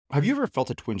Have you ever felt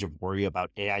a twinge of worry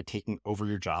about AI taking over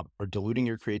your job or diluting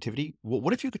your creativity? Well,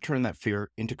 what if you could turn that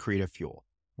fear into creative fuel?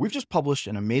 We've just published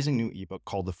an amazing new ebook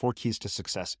called The 4 Keys to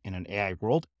Success in an AI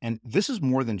World, and this is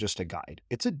more than just a guide.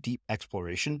 It's a deep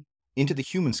exploration into the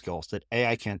human skills that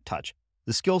AI can't touch,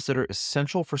 the skills that are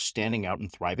essential for standing out and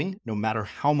thriving, no matter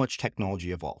how much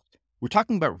technology evolves. We're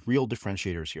talking about real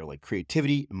differentiators here, like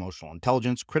creativity, emotional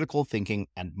intelligence, critical thinking,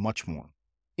 and much more.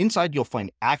 Inside, you'll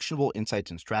find actionable insights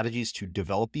and strategies to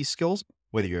develop these skills,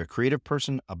 whether you're a creative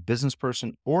person, a business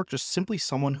person, or just simply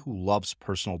someone who loves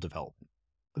personal development.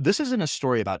 This isn't a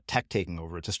story about tech taking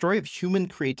over. It's a story of human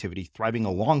creativity thriving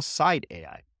alongside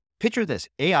AI. Picture this,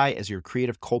 AI as your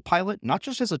creative co-pilot, not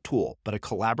just as a tool, but a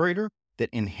collaborator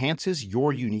that enhances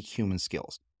your unique human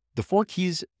skills. The 4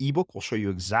 Keys ebook will show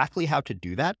you exactly how to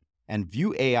do that and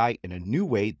view AI in a new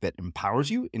way that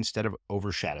empowers you instead of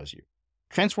overshadows you.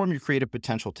 Transform your creative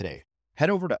potential today. Head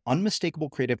over to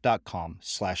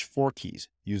unmistakablecreative.com/4keys.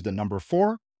 Use the number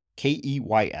 4,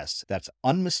 KEYS. That's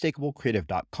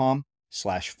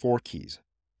unmistakablecreative.com/4keys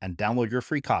and download your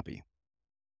free copy.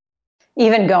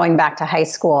 Even going back to high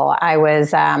school, I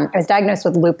was diagnosed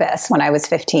with lupus when I was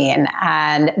 15.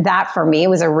 And that for me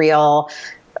was a real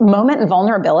moment in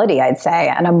vulnerability, I'd say,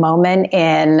 and a moment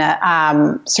in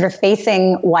sort of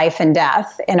facing life and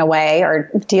death in a way,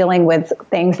 or dealing with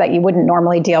things that you wouldn't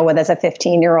normally deal with as a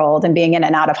 15-year-old and being in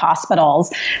and out of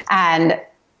hospitals. And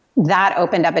that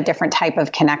opened up a different type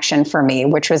of connection for me,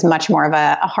 which was much more of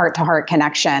a heart-to-heart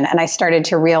connection. And I started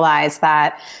to realize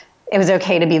that it was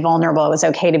okay to be vulnerable. It was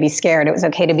okay to be scared. It was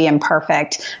okay to be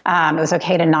imperfect. It was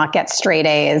okay to not get straight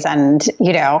A's. And,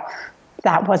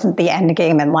 that wasn't the end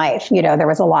game in life. There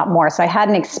was a lot more. So I had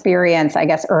an experience, I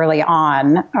guess, early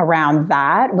on around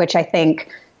that, which I think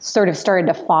sort of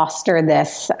started to foster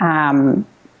this,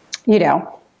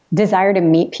 desire to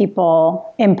meet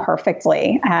people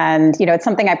imperfectly. And, it's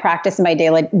something I practice in my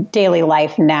daily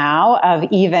life now of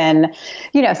even,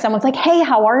 someone's like, hey,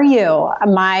 how are you?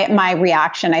 My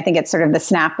reaction, I think it's sort of the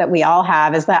snap that we all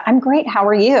have, is that I'm great. How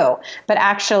are you? But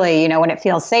actually, when it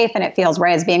feels safe and it feels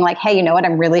right, is being like, hey, you know what?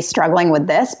 I'm really struggling with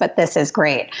this, but this is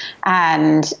great.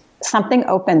 And something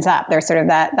opens up. There's sort of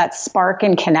that spark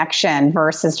and connection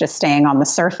versus just staying on the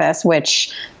surface,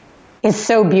 which is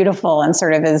so beautiful and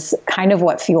sort of is kind of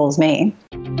what fuels me.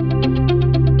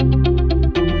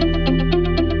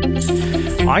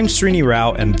 I'm Srini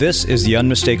Rao, and this is the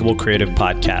Unmistakable Creative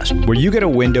Podcast, where you get a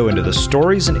window into the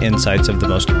stories and insights of the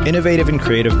most innovative and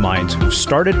creative minds who've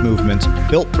started movements,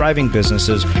 built thriving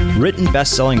businesses, written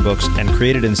best-selling books, and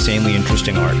created insanely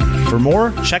interesting art. For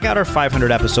more, check out our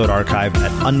 500-episode archive at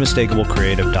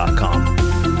unmistakablecreative.com.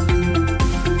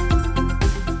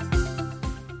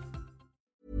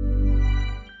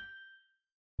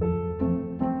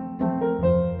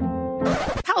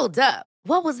 Hold up.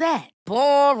 What was that?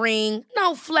 Boring.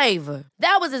 No flavor.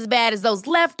 That was as bad as those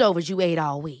leftovers you ate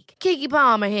all week. Keke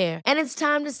Palmer here. And it's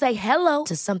time to say hello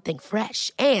to something fresh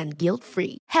and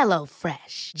guilt-free. Hello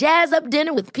Fresh. Jazz up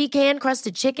dinner with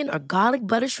pecan-crusted chicken or garlic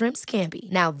butter shrimp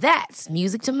scampi. Now that's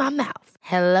music to my mouth.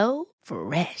 Hello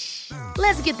Fresh.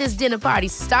 Let's get this dinner party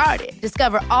started.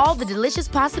 Discover all the delicious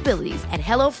possibilities at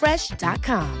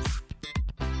hellofresh.com.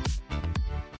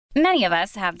 Many of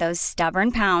us have those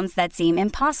stubborn pounds that seem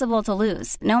impossible to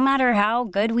lose, no matter how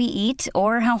good we eat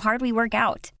or how hard we work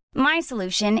out. My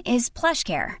solution is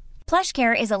PlushCare.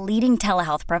 PlushCare is a leading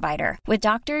telehealth provider with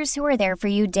doctors who are there for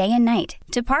you day and night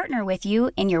to partner with you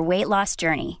in your weight loss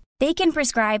journey. They can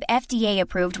prescribe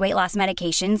FDA-approved weight loss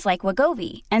medications like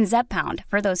Wegovy and Zepbound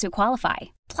for those who qualify.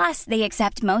 Plus, they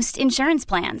accept most insurance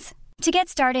plans. To get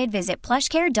started, visit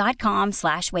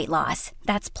plushcare.com/weightloss.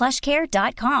 That's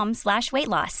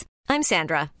plushcare.com/weightloss. I'm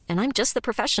Sandra, and I'm just the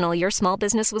professional your small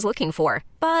business was looking for.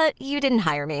 But you didn't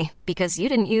hire me because you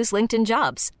didn't use LinkedIn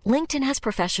Jobs. LinkedIn has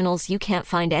professionals you can't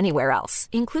find anywhere else,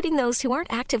 including those who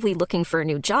aren't actively looking for a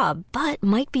new job, but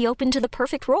might be open to the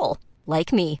perfect role,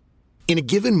 like me. In a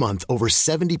given month, over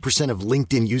 70% of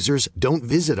LinkedIn users don't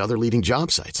visit other leading job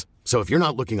sites. So if you're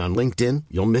not looking on LinkedIn,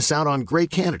 you'll miss out on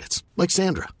great candidates like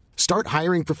Sandra. Start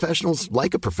hiring professionals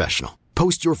like a professional.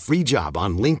 Post your free job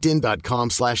on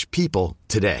linkedin.com/people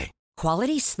today.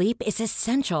 Quality sleep is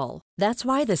essential. That's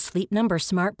why the Sleep Number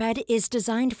Smart Bed is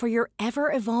designed for your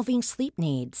ever-evolving sleep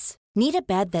needs. Need a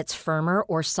bed that's firmer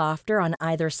or softer on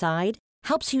either side?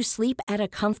 Helps you sleep at a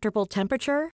comfortable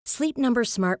temperature? Sleep Number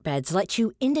Smart Beds let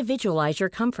you individualize your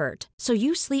comfort so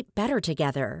you sleep better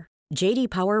together. JD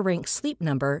Power ranks Sleep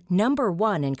Number number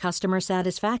 1 in customer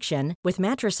satisfaction with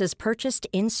mattresses purchased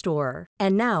in-store.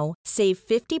 And now, save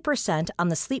 50% on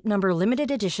the Sleep Number Limited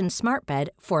Edition Smart Bed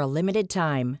for a limited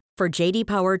time. For JD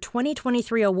Power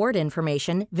 2023 award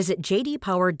information, visit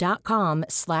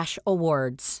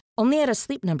jdpower.com/awards. Only at a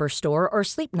Sleep Number store or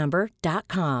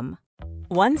sleepnumber.com.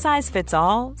 One size fits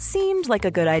all seemed like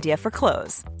a good idea for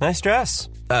clothes. Nice dress.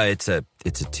 It's a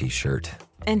t-shirt.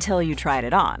 Until you tried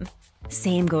it on.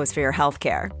 Same goes for your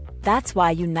healthcare. That's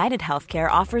why United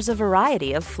Healthcare offers a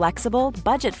variety of flexible,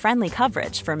 budget-friendly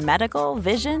coverage for medical,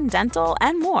 vision, dental,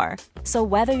 and more. So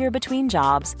whether you're between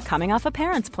jobs, coming off a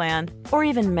parent's plan, or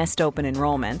even missed open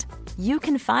enrollment, you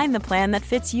can find the plan that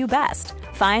fits you best.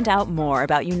 Find out more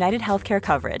about United Healthcare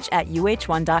coverage at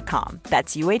uh1.com.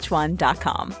 That's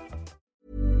uh1.com.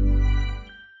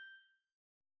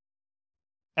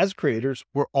 As creators,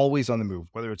 we're always on the move.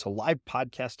 Whether it's a live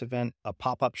podcast event, a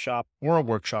pop-up shop, or a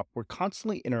workshop, we're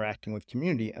constantly interacting with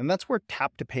community, and that's where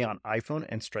Tap to Pay on iPhone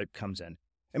and Stripe comes in.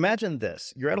 Imagine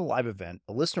this. You're at a live event,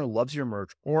 a listener loves your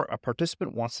merch, or a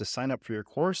participant wants to sign up for your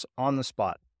course on the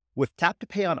spot. With Tap to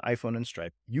Pay on iPhone and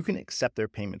Stripe, you can accept their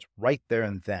payments right there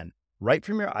and then, right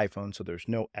from your iPhone, so there's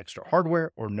no extra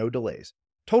hardware or no delays.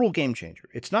 Total game changer.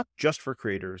 It's not just for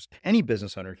creators. Any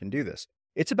business owner can do this.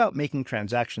 It's about making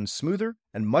transactions smoother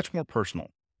and much more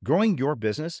personal, growing your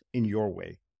business in your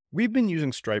way. We've been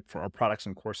using Stripe for our products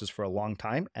and courses for a long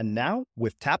time, and now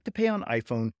with Tap to Pay on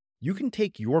iPhone, you can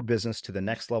take your business to the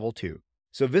next level too.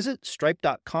 So visit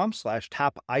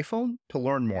stripe.com/tapiphone to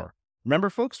learn more. Remember,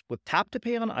 folks, with Tap to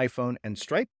Pay on iPhone and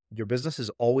Stripe, your business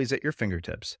is always at your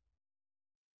fingertips.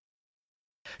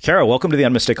 Cara, welcome to The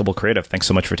Unmistakable Creative. Thanks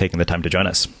so much for taking the time to join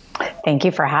us. Thank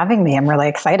you for having me. I'm really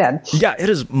excited. Yeah, it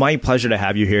is my pleasure to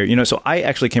have you here. So I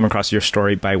actually came across your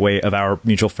story by way of our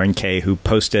mutual friend Kay, who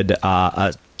posted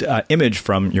an image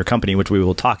from your company, which we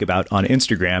will talk about on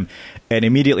Instagram. And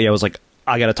immediately I was like,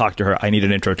 I got to talk to her. I need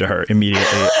an intro to her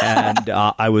immediately. And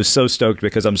I was so stoked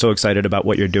because I'm so excited about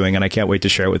what you're doing and I can't wait to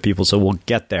share it with people. So we'll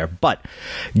get there. But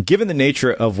given the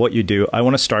nature of what you do, I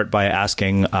want to start by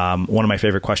asking one of my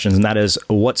favorite questions. And that is,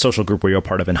 what social group were you a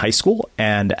part of in high school?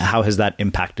 And how has that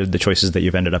impacted the choices that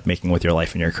you've ended up making with your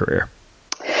life and your career?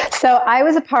 So I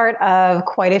was a part of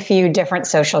quite a few different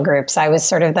social groups. I was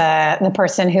sort of the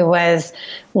person who was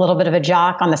a little bit of a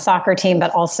jock on the soccer team,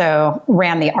 but also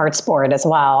ran the arts board as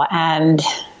well. And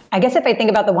I guess if I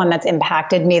think about the one that's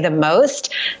impacted me the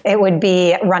most, it would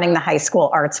be running the high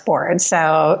school arts board.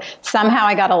 So somehow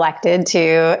I got elected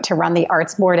to run the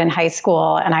arts board in high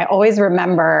school. And I always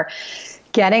remember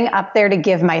getting up there to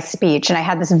give my speech. And I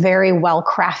had this very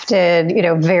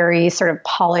well-crafted, very sort of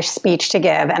polished speech to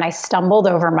give. And I stumbled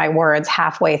over my words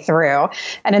halfway through.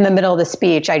 And in the middle of the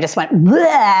speech, I just went,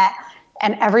 bleh,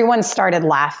 and everyone started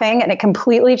laughing. And it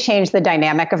completely changed the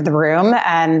dynamic of the room.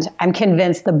 And I'm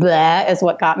convinced the bleh is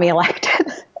what got me elected.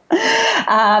 And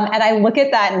I look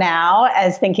at that now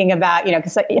as thinking about,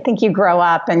 because I think you grow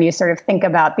up and you sort of think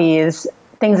about these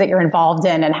things that you're involved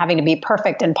in and having to be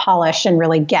perfect and polished and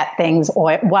really get things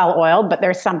well oiled. But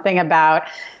there's something about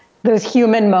those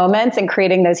human moments and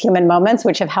creating those human moments,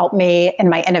 which have helped me in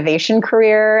my innovation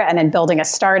career and in building a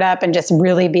startup and just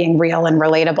really being real and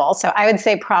relatable. So I would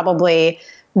say probably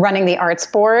running the arts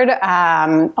board,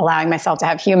 allowing myself to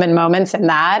have human moments in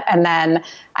that. And then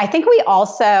I think we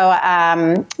also,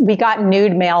 we got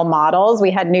nude male models.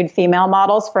 We had nude female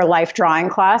models for life drawing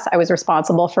class. I was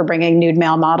responsible for bringing nude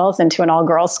male models into an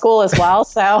all-girls school as well.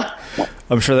 So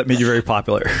I'm sure that made you very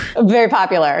popular. Very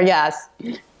popular, yes.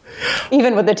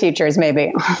 Even with the teachers,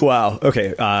 maybe. Wow.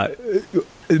 Okay.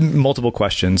 Multiple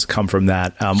questions come from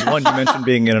that. One, you mentioned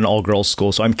being in an all-girls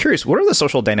school. So I'm curious, what are the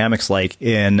social dynamics like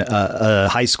in a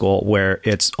high school where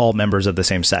it's all members of the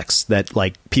same sex that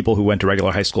like people who went to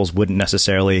regular high schools wouldn't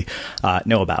necessarily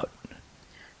know about?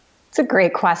 It's a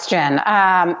great question.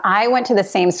 I went to the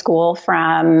same school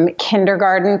from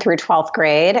kindergarten through 12th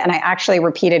grade, and I actually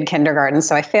repeated kindergarten.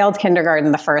 So I failed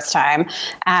kindergarten the first time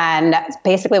and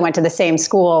basically went to the same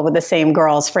school with the same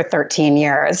girls for 13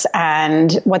 years.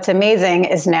 And what's amazing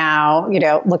is now,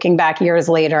 looking back years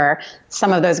later,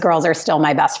 some of those girls are still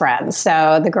my best friends.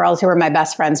 So the girls who were my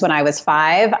best friends when I was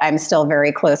 5, I'm still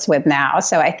very close with now.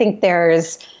 So I think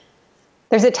there's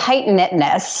a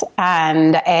tight-knitness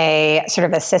and a sort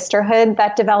of a sisterhood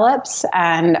that develops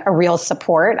and a real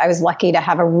support. I was lucky to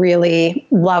have a really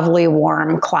lovely,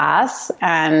 warm class,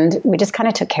 and we just kind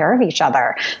of took care of each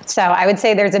other. So I would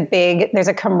say there's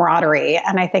a camaraderie,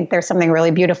 and I think there's something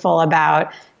really beautiful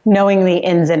about knowing the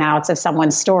ins and outs of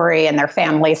someone's story and their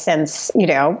family since,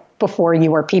 before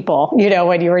you were people,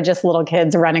 when you were just little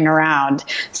kids running around.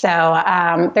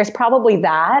 So there's probably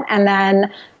that. And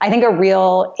then I think a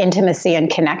real intimacy and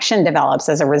connection develops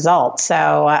as a result.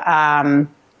 So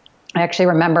I actually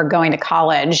remember going to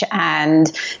college and,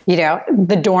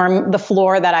 the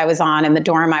floor that I was on and the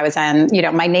dorm I was in,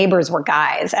 my neighbors were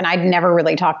guys, and I'd never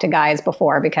really talked to guys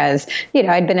before because,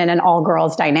 I'd been in an all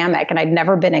girls dynamic and I'd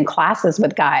never been in classes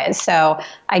with guys. So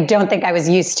I don't think I was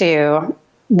used to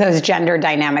those gender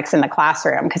dynamics in the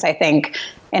classroom, because I think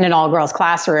in an all-girls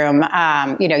classroom,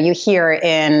 you hear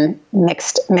in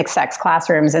mixed sex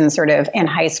classrooms and sort of in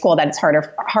high school that it's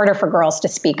harder for girls to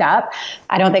speak up.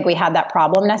 I don't think we had that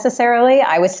problem necessarily.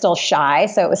 I was still shy,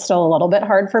 so it was still a little bit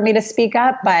hard for me to speak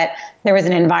up, but there was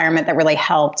an environment that really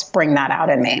helped bring that out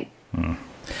in me.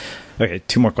 Okay,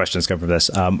 two more questions come from this.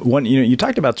 One, you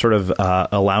talked about sort of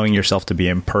allowing yourself to be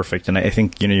imperfect, and I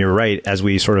think you're right. As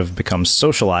we sort of become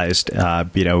socialized,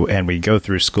 and we go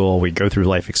through school, we go through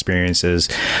life experiences.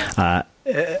 I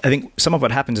think some of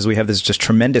what happens is we have this just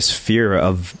tremendous fear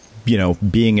of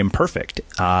being imperfect.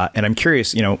 And I'm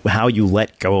curious, how you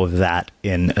let go of that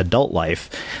in adult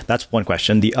life. That's one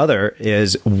question. The other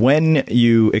is, when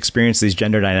you experience these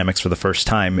gender dynamics for the first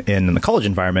time in the college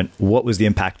environment, what was the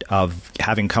impact of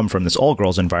having come from this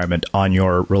all-girls environment on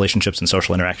your relationships and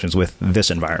social interactions with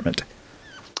this environment?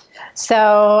 So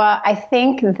I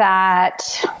think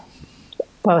that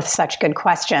both such good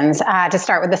questions. To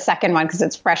start with the second one, because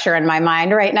it's fresher in my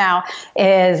mind right now,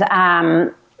 is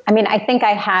I think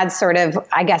I had sort of,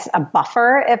 a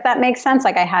buffer, if that makes sense.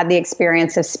 Like I had the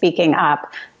experience of speaking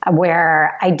up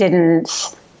where I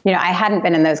didn't, I hadn't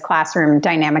been in those classroom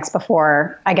dynamics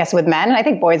before, with men. And I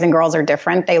think boys and girls are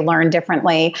different. They learn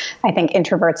differently. I think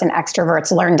introverts and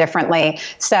extroverts learn differently.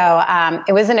 So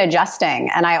it was an adjusting.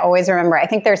 And I always remember, I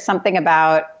think there's something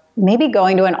about maybe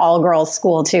going to an all-girls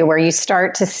school too, where you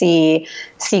start to see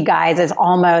guys as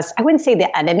almost, I wouldn't say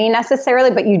the enemy necessarily,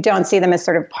 but you don't see them as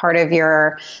sort of part of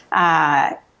your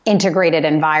integrated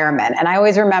environment. And I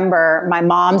always remember my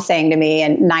mom saying to me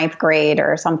in 9th grade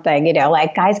or something,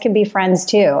 guys can be friends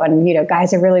too. And,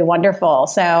 guys are really wonderful.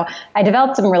 So I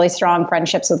developed some really strong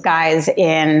friendships with guys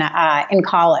in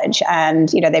college, and,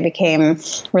 they became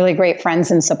really great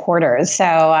friends and supporters. So,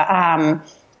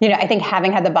 I think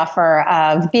having had the buffer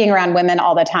of being around women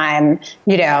all the time,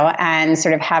 and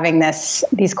sort of having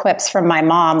these quips from my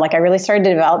mom, I really started to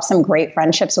develop some great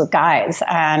friendships with guys.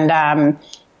 And,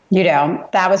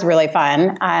 that was really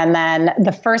fun. And then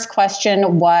the first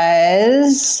question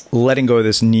was letting go of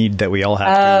this need that we all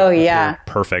have to appear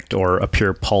perfect or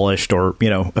appear polished or,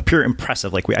 appear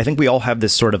impressive. I think we all have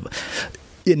this sort of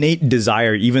innate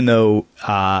desire, even though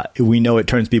we know it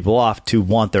turns people off, to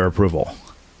want their approval.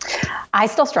 I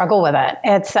still struggle with it.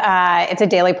 It's a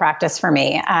daily practice for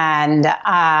me. And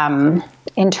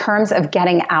in terms of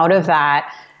getting out of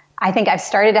that, I think I've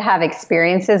started to have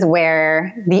experiences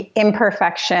where the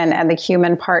imperfection and the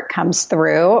human part comes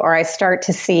through, or I start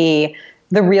to see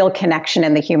the real connection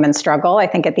in the human struggle. I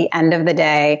think at the end of the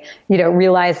day,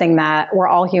 realizing that we're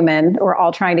all human, we're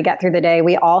all trying to get through the day,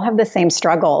 we all have the same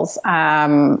struggles.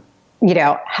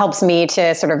 Helps me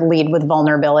to sort of lead with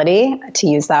vulnerability, to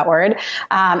use that word.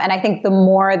 And I think the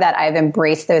more that I've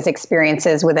embraced those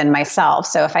experiences within myself.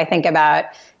 So if I think about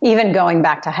even going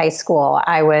back to high school,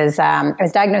 I was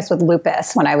diagnosed with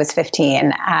lupus when I was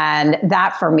 15. And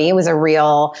that for me was a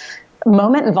real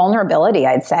moment in vulnerability,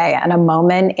 I'd say, and a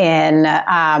moment in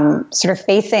sort of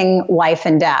facing life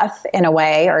and death in a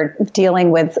way, or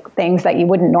dealing with things that you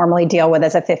wouldn't normally deal with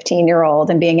as a 15-year-old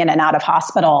and being in and out of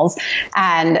hospitals.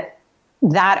 And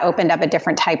that opened up a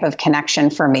different type of connection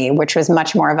for me, which was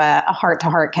much more of a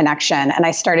heart-to-heart connection. And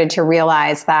I started to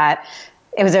realize that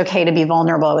it was okay to be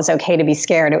vulnerable. It was okay to be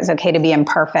scared. It was okay to be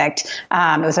imperfect.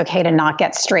 It was okay to not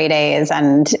get straight A's.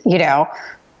 And,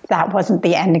 that wasn't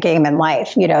the end game in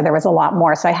life. There was a lot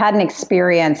more. So I had an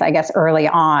experience, early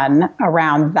on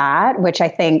around that, which I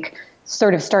think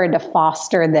sort of started to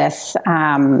foster this,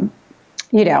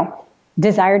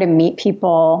 desire to meet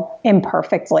people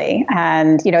imperfectly.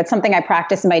 And, it's something I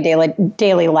practice in my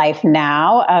daily life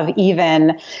now, of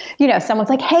even, someone's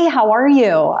like, hey, how are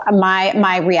you?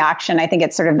 My reaction, I think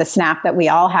it's sort of the snap that we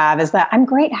all have, is that I'm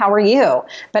great. How are you?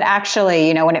 But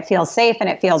actually, when it feels safe and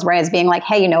it feels right, is being like,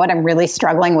 hey, you know what? I'm really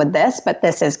struggling with this, but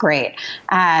this is great.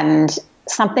 And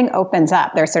something opens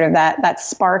up. There's sort of that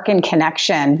spark and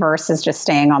connection versus just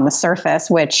staying on the surface,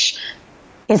 which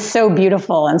is so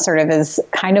beautiful and sort of is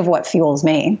kind of what fuels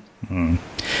me.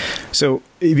 So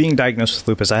being diagnosed with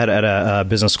lupus, I had a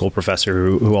business school professor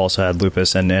who also had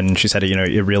lupus, and she said,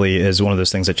 it really is one of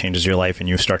those things that changes your life, and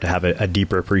you start to have a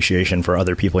deeper appreciation for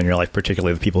other people in your life,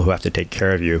 particularly the people who have to take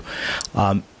care of you.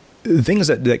 Things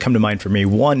that come to mind for me,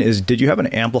 one is, did you have an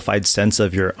amplified sense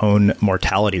of your own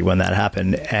mortality when that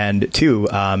happened? And two,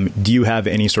 do you have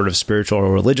any sort of spiritual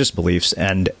or religious beliefs?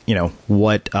 And,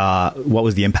 what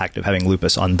was the impact of having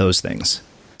lupus on those things?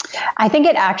 I think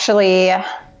it actually...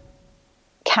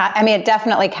 it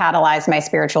definitely catalyzed my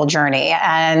spiritual journey.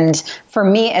 And for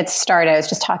me, it started, I was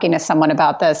just talking to someone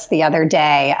about this the other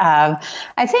day.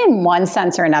 I'd say in one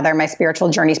sense or another, my spiritual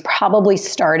journeys probably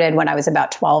started when I was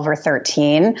about 12 or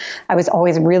 13. I was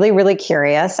always really, really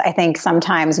curious. I think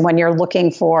sometimes when you're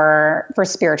looking for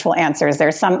spiritual answers,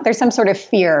 there's some sort of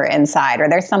fear inside, or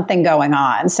there's something going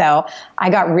on. So I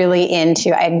got really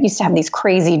I used to have these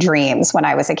crazy dreams when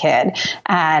I was a kid,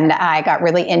 and I got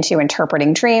really into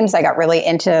interpreting dreams. I got really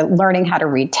into learning how to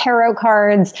read tarot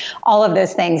cards, all of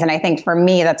those things. And I think for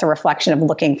me, that's a reflection of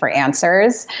looking for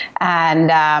answers. And,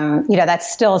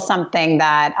 that's still something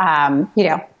that,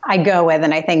 I go with.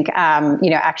 And I think,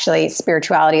 actually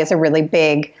spirituality is a really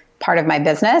big part of my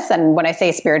business. And when I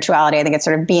say spirituality, I think it's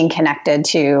sort of being connected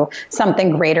to something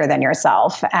greater than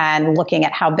yourself and looking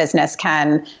at how business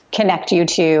can connect you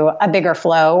to a bigger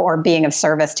flow or being of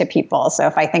service to people. So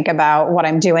if I think about what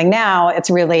I'm doing now,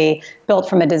 it's really built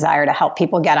from a desire to help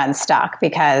people get unstuck,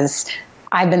 because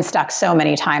I've been stuck so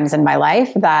many times in my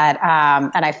life that,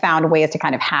 and I found ways to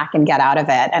kind of hack and get out of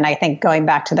it. And I think going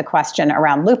back to the question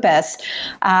around lupus,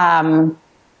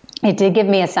 it did give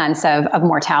me a sense of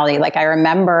mortality. Like I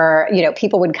remember,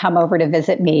 people would come over to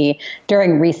visit me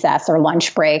during recess or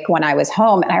lunch break when I was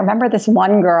home. And I remember this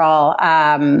one girl,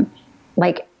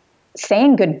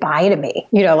 saying goodbye to me,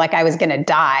 like I was going to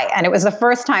die. And it was the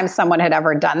first time someone had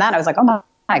ever done that. I was like, oh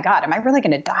my God, am I really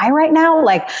going to die right now?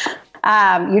 Like,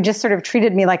 you just sort of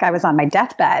treated me like I was on my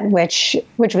deathbed, which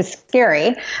was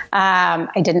scary.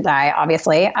 I didn't die,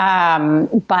 obviously.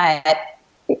 But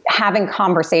having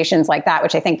conversations like that,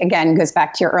 which I think, again, goes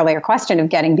back to your earlier question of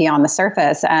getting beyond the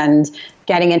surface and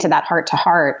getting into that heart to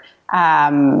heart,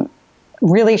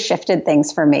 really shifted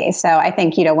things for me. So I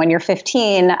think, when you're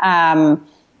 15 and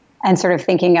sort of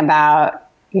thinking about,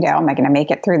 am I going to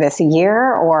make it through this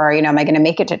year, or, am I going to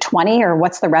make it to 20, or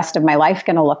what's the rest of my life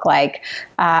going to look like?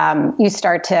 You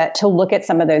start to look at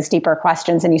some of those deeper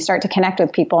questions, and you start to connect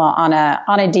with people on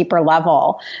a deeper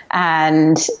level.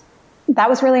 And that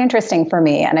was really interesting for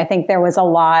me. And I think there was a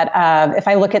lot of, if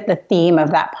I look at the theme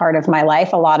of that part of my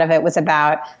life, a lot of it was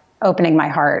about opening my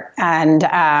heart and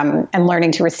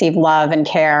learning to receive love and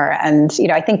care. And,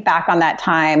 I think back on that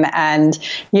time and,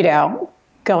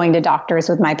 going to doctors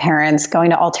with my parents,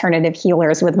 going to alternative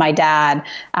healers with my dad.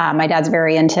 My dad's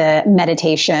very into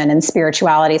meditation and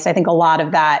spirituality. So I think a lot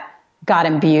of that got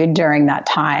imbued during that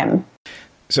time.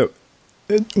 So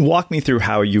walk me through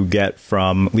how you get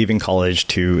from leaving college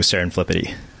to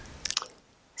Serendipity.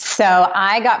 So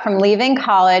I got from leaving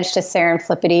college to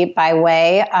Serendipity by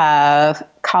way of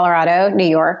Colorado, New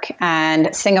York,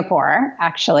 and Singapore,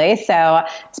 actually. So I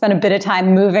spent a bit of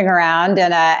time moving around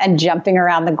and jumping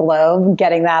around the globe,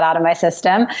 getting that out of my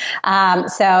system.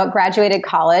 So graduated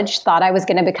college, thought I was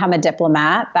going to become a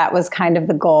diplomat. That was kind of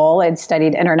the goal. I'd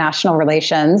studied international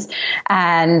relations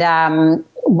and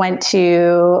went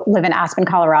to live in Aspen,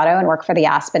 Colorado, and work for the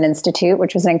Aspen Institute,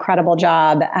 which was an incredible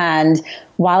job. And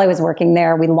while I was working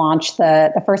there, we launched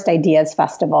the first Ideas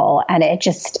Festival, and it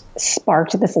just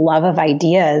sparked this love of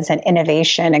ideas and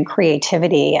innovation and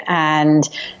creativity. And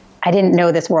I didn't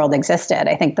know this world existed.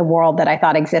 I think the world that I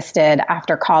thought existed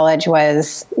after college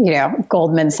was,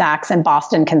 Goldman Sachs and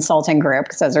Boston Consulting Group,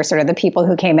 because those are sort of the people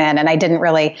who came in, and I didn't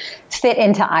really fit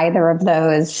into either of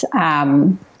those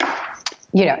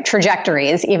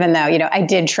trajectories, even though, I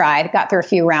did try, got through a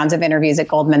few rounds of interviews at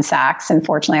Goldman Sachs.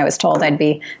 Unfortunately, I was told I'd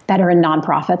be better in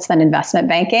nonprofits than investment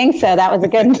banking. So that was a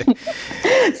good,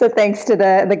 so thanks to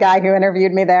the guy who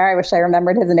interviewed me there. I wish I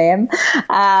remembered his name.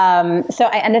 So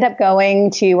I ended up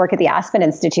going to work at the Aspen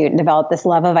Institute and developed this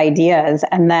love of ideas.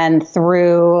 And then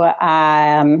through,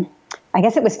 I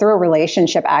guess it was through a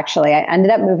relationship, actually. I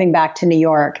ended up moving back to New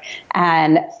York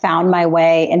and found my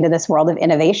way into this world of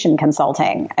innovation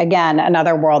consulting. Again,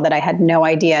 another world that I had no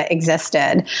idea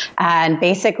existed. And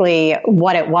basically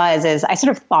what it was is I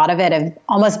sort of thought of it as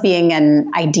almost being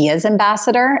an ideas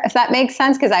ambassador, if that makes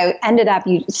sense, because I ended up,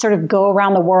 you sort of go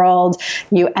around the world,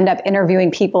 you end up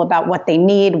interviewing people about what they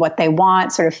need, what they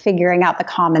want, sort of figuring out the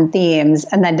common themes,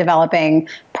 and then developing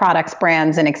products,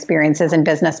 brands, and experiences and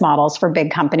business models for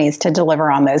big companies to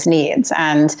deliver on those needs.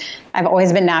 And I've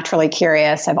always been naturally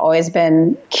curious. I've always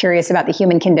been curious about the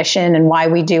human condition and why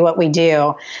we do what we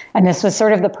do. And this was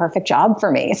sort of the perfect job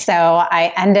for me. So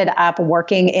I ended up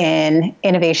working in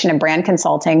innovation and brand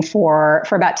consulting for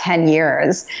about 10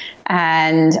 years.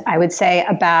 And I would say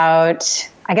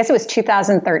I guess it was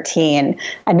 2013.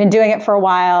 I'd been doing it for a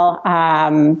while.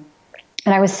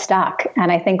 And I was stuck.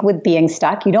 And I think with being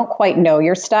stuck, you don't quite know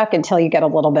you're stuck until you get a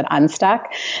little bit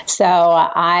unstuck. So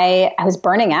I was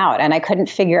burning out, and I couldn't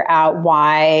figure out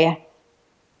why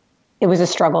it was a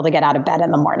struggle to get out of bed in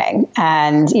the morning,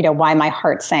 and why my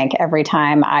heart sank every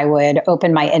time I would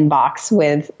open my inbox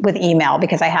with email,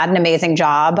 because I had an amazing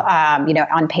job.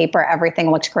 On paper,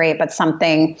 everything looked great, but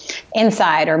something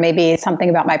inside, or maybe something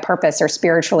about my purpose or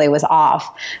spiritually, was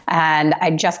off. And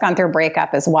I'd just gone through a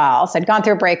breakup as well. So I'd gone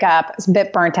through a breakup, I was a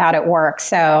bit burnt out at work.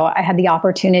 So I had the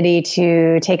opportunity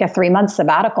to take a 3-month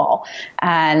sabbatical.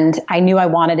 And I knew I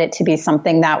wanted it to be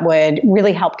something that would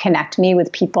really help connect me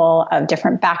with people of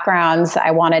different backgrounds.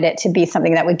 I wanted it to be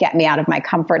something that would get me out of my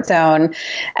comfort zone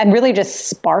and really just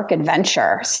spark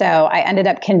adventure. So I ended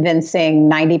up convincing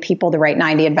 90 people to write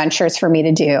 90 adventures for me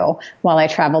to do while I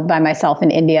traveled by myself in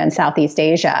India and Southeast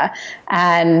Asia.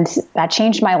 And that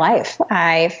changed my life.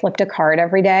 I flipped a card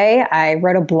every day. I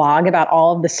wrote a blog about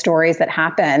all of the stories that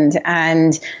happened,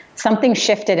 and something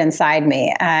shifted inside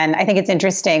me. And I think it's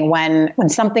interesting when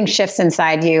something shifts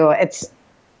inside you, it's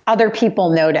other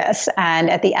people notice. And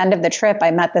at the end of the trip,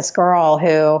 I met this girl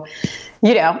who,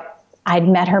 I'd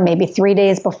met her maybe 3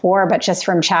 days before, but just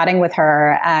from chatting with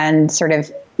her and sort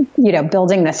of,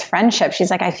 building this friendship, she's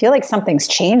like, I feel like something's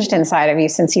changed inside of you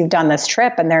since you've done this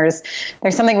trip. And there's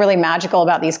something really magical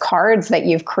about these cards that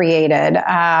you've created.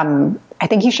 I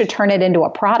think you should turn it into a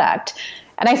product.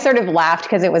 And I sort of laughed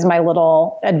because it was my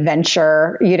little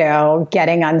adventure,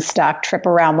 getting unstuck, trip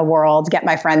around the world, get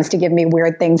my friends to give me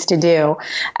weird things to do.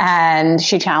 And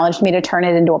she challenged me to turn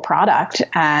it into a product.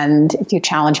 And if you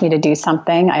challenge me to do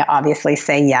something, I obviously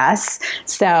say yes.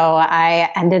 So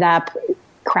I ended up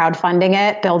crowdfunding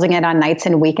it, building it on nights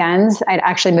and weekends. I'd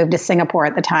actually moved to Singapore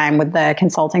at the time with the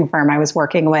consulting firm I was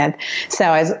working with. So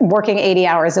I was working 80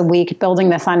 hours a week, building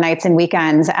this on nights and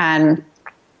weekends. And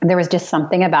there was just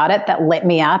something about it that lit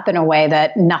me up in a way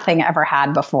that nothing ever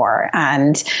had before.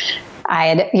 And I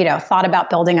had, thought about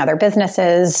building other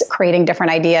businesses, creating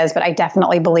different ideas, but I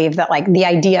definitely believe that the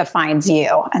idea finds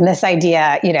you. And this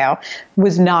idea,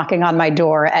 was knocking on my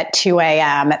door at 2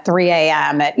 a.m., at 3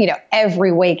 a.m., at,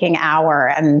 every waking hour.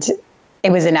 And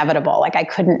it was inevitable. I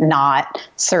couldn't not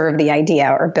serve the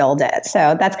idea or build it.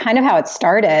 So that's kind of how it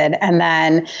started. And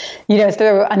then,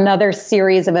 through another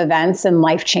series of events and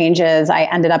life changes, I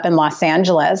ended up in Los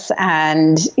Angeles.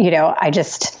 And,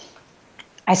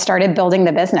 I started building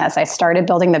the business. I started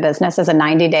building the business as a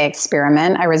 90-day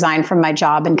experiment. I resigned from my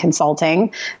job in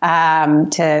consulting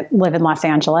to live in Los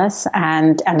Angeles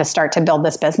and to start to build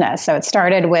this business. So it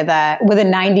started with a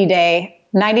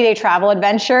 90-day travel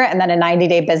adventure and then a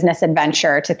 90-day business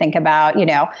adventure to think about,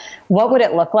 what would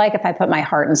it look like if I put my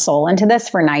heart and soul into this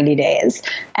for 90 days?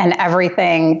 And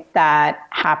everything that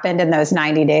happened in those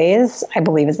 90 days, I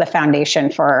believe, is the foundation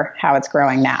for how it's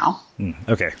growing now.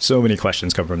 Okay. So many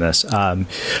questions come from this. I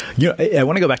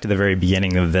want to go back to the very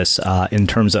beginning of this in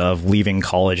terms of leaving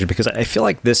college, because I feel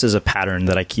like this is a pattern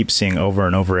that I keep seeing over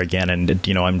and over again. And,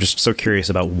 I'm just so curious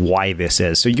about why this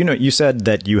is. So, you said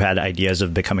that you had ideas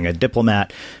of becoming a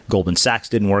diplomat. Goldman Sachs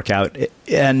didn't work out.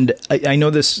 And I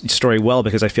know this story well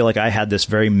because I feel like I had this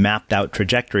very mapped out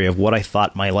trajectory of what I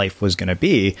thought my life was going to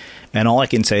be. And all I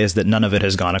can say is that none of it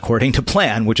has gone according to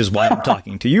plan, which is why I'm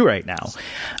talking to you right now.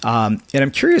 And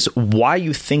I'm curious why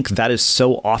you think that is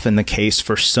so often the case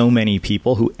for so many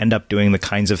people who end up doing the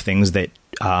kinds of things that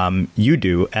you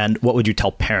do. And what would you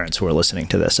tell parents who are listening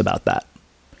to this about that?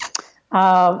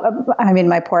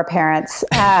 My poor parents.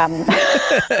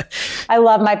 I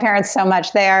love my parents so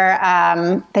much.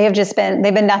 They've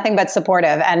been nothing but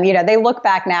supportive. And, they look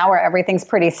back now where everything's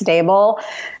pretty stable.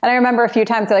 And I remember a few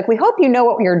times they're like, we hope you know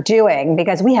what you're doing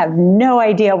because we have no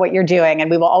idea what you're doing and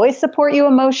we will always support you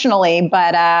emotionally.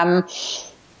 But,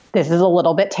 this is a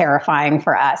little bit terrifying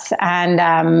for us. And,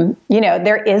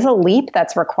 there is a leap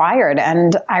that's required.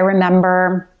 And I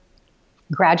remember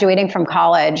graduating from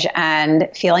college and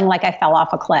feeling like I fell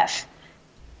off a cliff,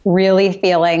 really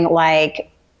feeling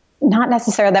like not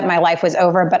necessarily that my life was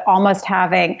over, but almost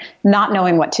not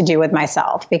knowing what to do with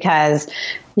myself because,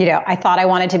 I thought I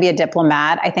wanted to be a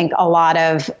diplomat. I think a lot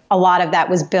of that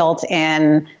was built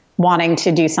in wanting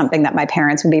to do something that my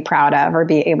parents would be proud of or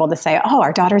be able to say, oh,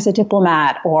 our daughter's a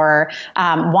diplomat, or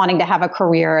wanting to have a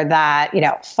career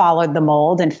that, followed the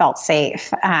mold and felt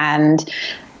safe. And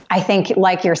I think,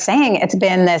 like you're saying, it's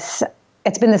been this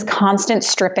constant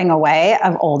stripping away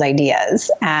of old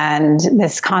ideas and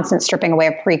this constant stripping away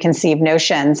of preconceived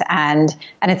notions. And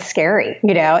it's scary.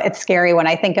 It's scary when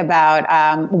I think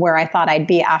about where I thought I'd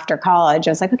be after college.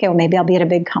 I was like, okay, well, maybe I'll be at a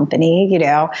big company,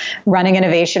 running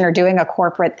innovation or doing a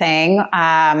corporate thing.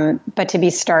 But to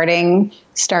be starting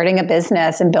a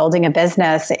business and building a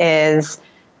business is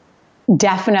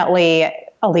definitely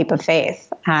a leap of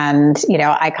faith. And,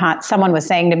 someone was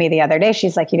saying to me the other day,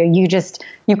 she's like, you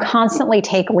constantly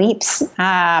take leaps.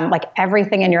 Like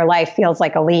everything in your life feels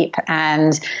like a leap.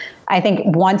 And I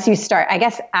think once you start, I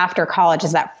guess after college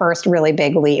is that first really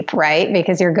big leap, right?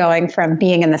 Because you're going from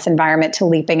being in this environment to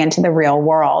leaping into the real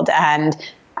world. And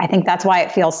I think that's why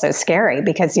it feels so scary,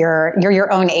 because you're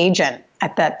your own agent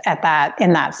in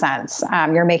that sense.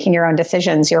 You're making your own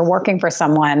decisions. You're working for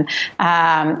someone.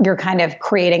 You're kind of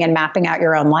creating and mapping out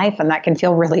your own life, and that can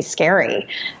feel really scary.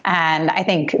 And I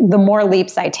think the more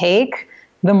leaps I take,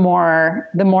 the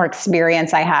more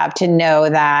experience I have to know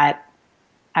that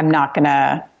I'm not going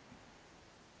to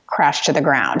crash to the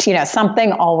ground.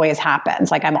 Something always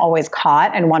happens. Like I'm always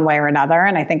caught in one way or another.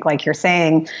 And I think, like you're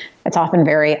saying, it's often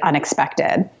very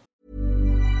unexpected.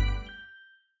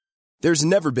 There's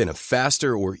never been a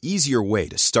faster or easier way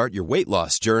to start your weight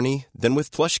loss journey than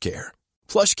with PlushCare.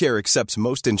 PlushCare accepts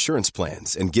most insurance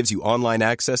plans and gives you online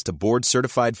access to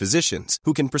board-certified physicians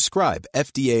who can prescribe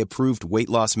FDA-approved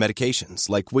weight loss medications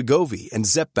like Wegovy and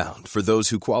Zepbound for those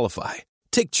who qualify.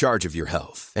 Take charge of your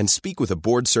health and speak with a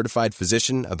board-certified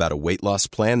physician about a weight loss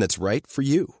plan that's right for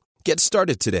you. Get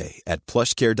started today at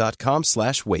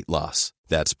plushcare.com/weight-loss.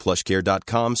 That's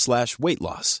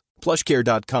plushcare.com/weight-loss.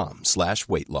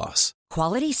 plushcare.com/weight-loss.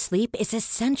 Quality sleep is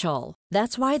essential.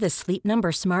 That's why the Sleep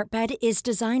Number Smart Bed is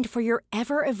designed for your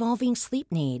ever-evolving sleep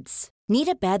needs. Need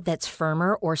a bed that's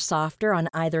firmer or softer on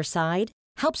either side?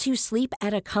 Helps you sleep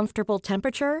at a comfortable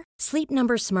temperature? Sleep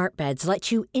Number Smart Beds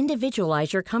let you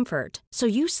individualize your comfort, so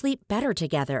you sleep better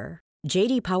together.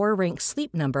 J.D. Power ranks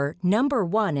Sleep Number number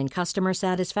 1 in customer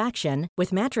satisfaction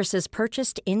with mattresses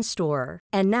purchased in-store.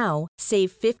 And now,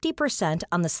 save 50%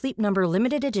 on the Sleep Number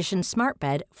Limited Edition Smart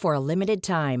Bed for a limited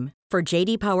time. For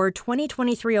J.D. Power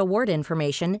 2023 award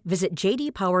information, visit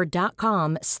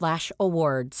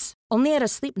jdpower.com/awards. Only at a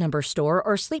Sleep Number store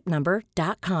or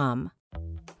sleepnumber.com.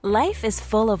 Life is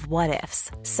full of what-ifs.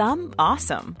 Some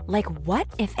awesome, like what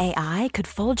if AI could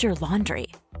fold your laundry?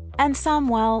 And some,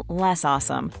 well, less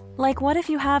awesome, like what if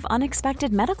you have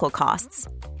unexpected medical costs?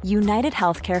 United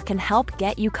Healthcare can help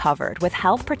get you covered with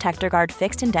Health Protector Guard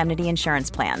fixed indemnity insurance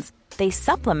plans. They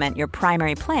supplement your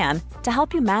primary plan to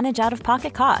help you manage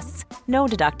out-of-pocket costs. No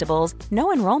deductibles,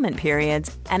 no enrollment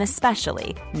periods, and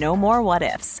especially no more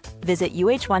what-ifs. Visit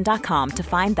uh1.com to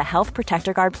find the Health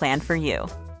Protector Guard plan for you.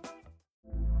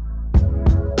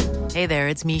 Hey there,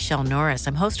 it's Michelle Norris.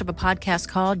 I'm host of a podcast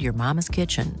called Your Mama's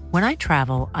Kitchen. When I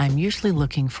travel, I'm usually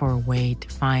looking for a way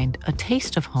to find a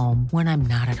taste of home when I'm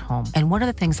not at home. And one of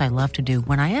the things I love to do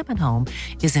when I am at home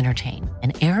is entertain.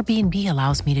 And Airbnb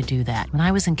allows me to do that. When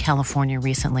I was in California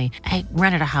recently, I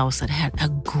rented a house that had a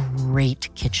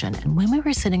great kitchen. And when we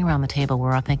were sitting around the table, we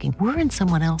were all thinking, we're in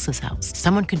someone else's house.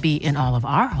 Someone could be in all of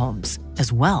our homes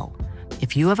as well.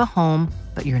 If you have a home,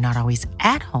 but you're not always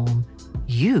at home,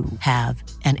 you have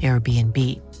an Airbnb.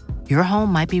 Your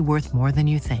home might be worth more than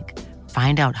you think.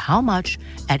 Find out how much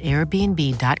at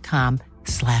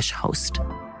airbnb.com/host.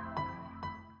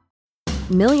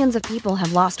 Millions of people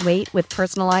have lost weight with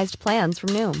personalized plans from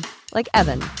Noom. Like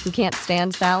Evan, who can't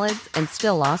stand salads and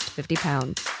still lost 50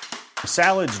 pounds.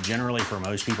 Salads generally for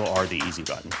most people are the easy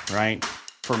button, right?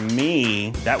 For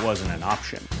me, that wasn't an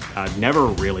option. I never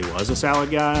really was a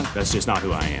salad guy. That's just not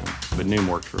who I am. But Noom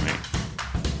worked for me.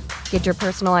 Get your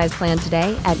personalized plan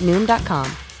today at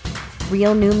Noom.com.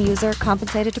 Real Noom user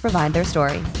compensated to provide their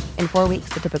story. In 4 weeks,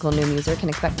 the typical Noom user can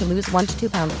expect to lose 1 to 2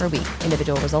 pounds per week.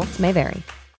 Individual results may vary.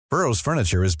 Burrow's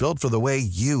furniture is built for the way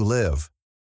you live.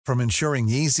 From ensuring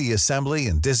easy assembly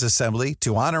and disassembly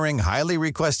to honoring highly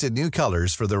requested new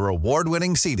colors for their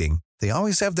award-winning seating, they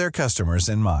always have their customers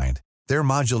in mind. Their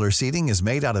modular seating is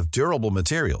made out of durable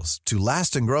materials to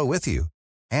last and grow with you.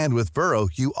 And with Burrow,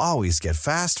 you always get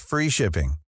fast, free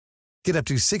shipping. Get up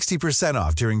to 60%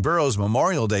 off during Burrow's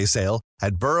Memorial Day sale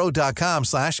at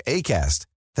burrow.com/ACAST.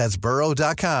 That's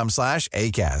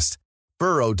burrow.com/ACAST.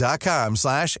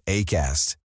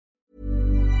 burrow.com/ACAST.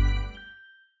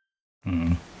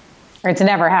 Or it's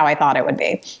never how I thought it would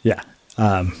be. Yeah.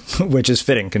 Which is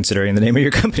fitting considering the name of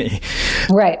your company.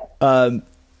 Right. One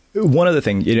other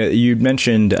thing, you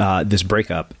mentioned this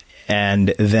breakup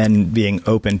and then being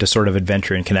open to sort of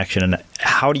adventure and connection. And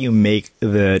how do you make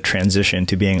the transition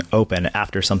to being open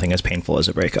after something as painful as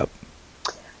a breakup?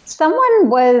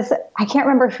 I can't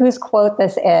remember whose quote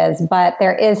this is, but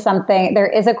there is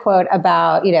a quote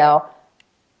about,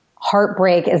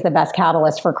 heartbreak is the best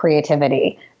catalyst for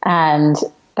creativity. And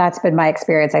that's been my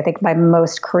experience. I think my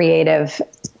most creative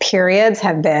periods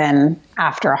have been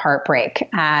after a heartbreak,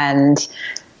 and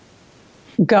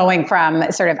going from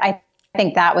I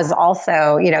think that was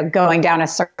also, going down a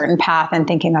certain path and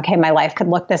thinking, okay, my life could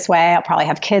look this way. I'll probably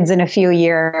have kids in a few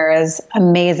years.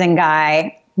 Amazing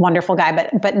guy, wonderful guy,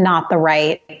 but not the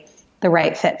right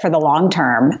fit for the long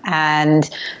term. And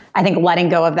I think letting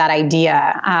go of that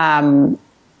idea,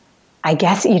 I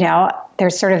guess,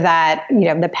 there's sort of that,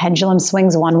 the pendulum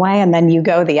swings one way and then you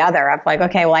go the other. I'm like,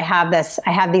 okay, well, I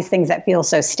have these things that feel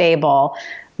so stable.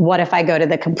 What if I go to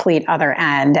the complete other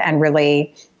end and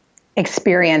really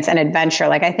experience an adventure?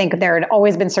 Like, I think there had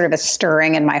always been sort of a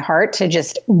stirring in my heart to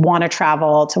just want to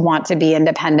travel, to want to be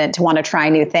independent, to want to try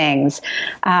new things.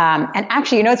 And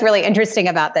actually, what's really interesting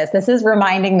about this? This is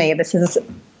reminding me, this is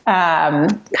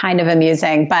kind of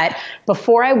amusing, but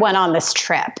before I went on this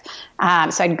trip,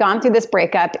 so I'd gone through this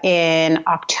breakup in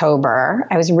October.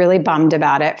 I was really bummed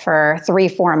about it for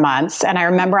 3-4 months. And I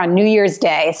remember on New Year's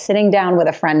Day, sitting down with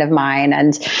a friend of mine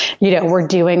and, we're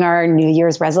doing our New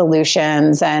Year's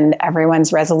resolutions, and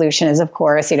everyone's resolution is, of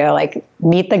course, like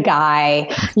meet the guy,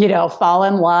 fall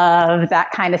in love,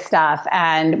 that kind of stuff.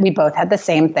 And we both had the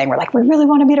same thing. We're like, we really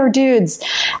want to meet our dudes.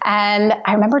 And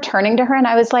I remember turning to her and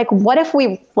I was like, what if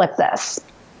we flip this?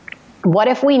 What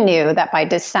if we knew that by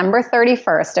December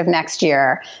 31st of next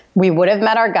year, we would have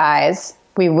met our guys,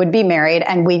 we would be married,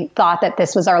 and we thought that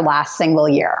this was our last single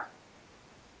year?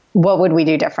 What would we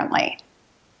do differently?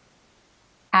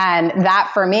 And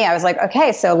that for me, I was like,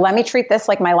 okay, so let me treat this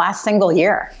like my last single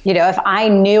year. If I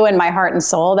knew in my heart and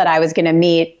soul that I was going to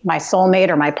meet my soulmate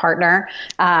or my partner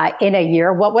in a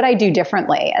year, what would I do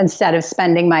differently instead of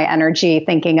spending my energy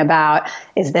thinking about,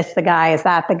 is this the guy? Is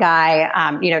that the guy?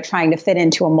 Trying to fit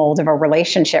into a mold of a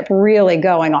relationship, really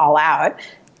going all out.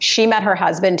 She met her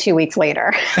husband 2 weeks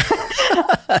later.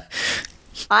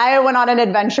 I went on an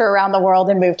adventure around the world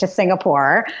and moved to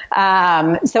Singapore.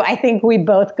 So I think we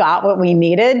both got what we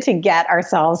needed to get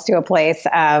ourselves to a place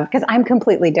of, because I'm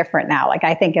completely different now. Like,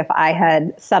 I think if I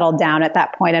had settled down at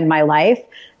that point in my life,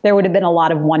 there would have been a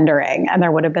lot of wondering, and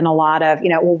there would have been a lot of,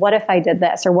 well, what if I did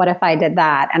this or what if I did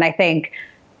that? And I think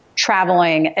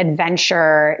traveling,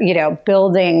 adventure,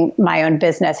 building my own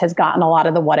business has gotten a lot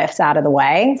of the what ifs out of the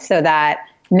way, so that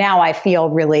now I feel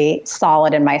really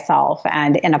solid in myself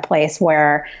and in a place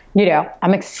where,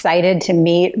 I'm excited to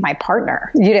meet my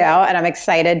partner, and I'm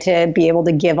excited to be able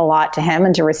to give a lot to him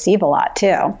and to receive a lot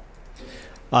too.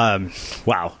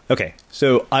 Wow. Okay.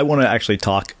 So I want to actually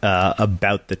talk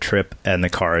about the trip and the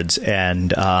cards.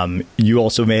 And you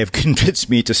also may have convinced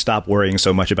me to stop worrying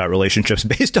so much about relationships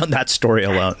based on that story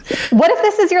alone. What if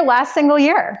this is your last single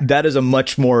year? That is a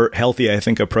much more healthy, I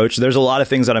think, approach. There's a lot of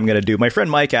things that I'm going to do. My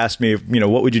friend Mike asked me,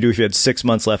 what would you do if you had 6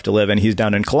 months left to live? And he's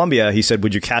down in Colombia. He said,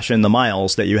 would you cash in the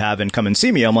miles that you have and come and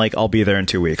see me? I'm like, I'll be there in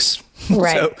 2 weeks.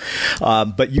 Right.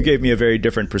 But you gave me a very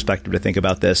different perspective to think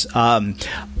about this.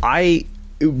 I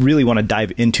really want to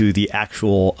dive into the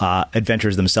actual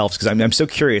adventures themselves, because I'm so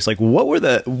curious. Like, what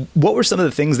were some of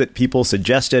the things that people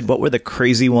suggested? What were the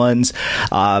crazy ones?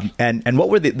 And what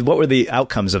were the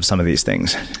outcomes of some of these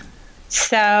things?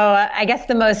 So I guess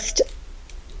the most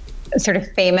sort of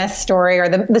famous story, or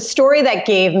the story that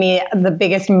gave me the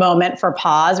biggest moment for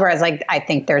pause, where I was like, I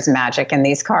think there's magic in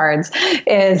these cards,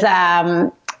 is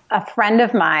a friend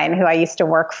of mine who I used to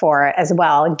work for as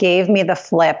well gave me the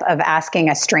flip of asking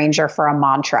a stranger for a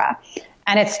mantra.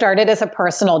 And it started as a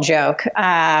personal joke. So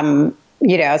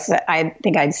I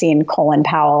think I'd seen Colin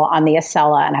Powell on the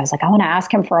Acela, and I was like, I want to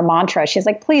ask him for a mantra. She's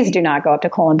like, please do not go up to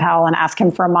Colin Powell and ask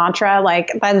him for a mantra.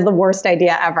 Like, that is the worst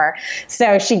idea ever.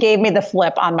 So she gave me the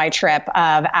flip on my trip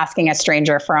of asking a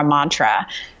stranger for a mantra.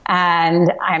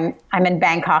 And I'm in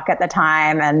Bangkok at the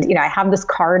time, and I have this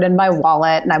card in my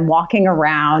wallet, and I'm walking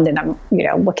around, and I'm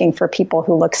looking for people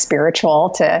who look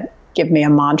spiritual to give me a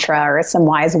mantra or some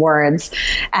wise words,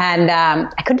 and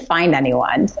I couldn't find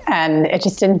anyone, and it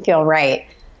just didn't feel right.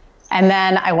 And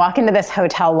then I walk into this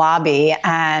hotel lobby,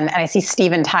 and I see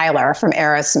Steven Tyler from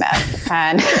Aerosmith,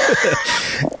 and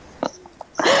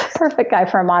perfect guy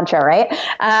for a mantra, right?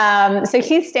 So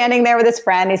he's standing there with his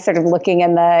friend. He's sort of looking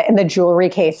in the jewelry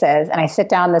cases, and I sit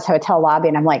down in this hotel lobby,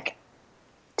 and I'm like,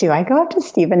 do I go up to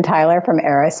Steven Tyler from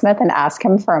Aerosmith and ask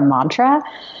him for a mantra?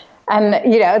 And,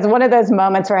 it's one of those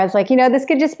moments where I was like, this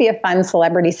could just be a fun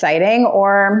celebrity sighting,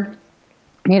 or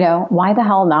why the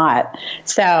hell not?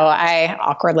 So I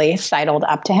awkwardly sidled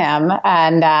up to him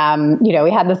and,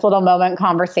 we had this little moment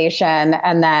conversation.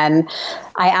 And then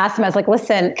I asked him, I was like,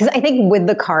 listen, because I think with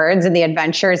the cards and the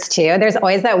adventures too, there's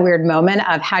always that weird moment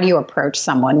of how do you approach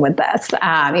someone with this?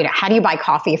 How do you buy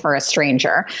coffee for a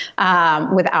stranger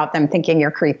without them thinking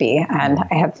you're creepy? And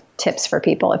I have tips for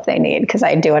people if they need, because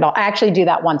I do it all. I actually do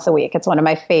that once a week. It's one of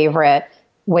my favorite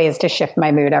ways to shift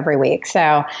my mood every week.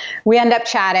 So we end up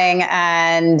chatting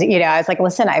and, I was like,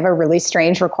 listen, I have a really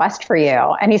strange request for you.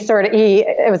 And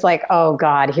it was like, oh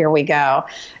God, here we go.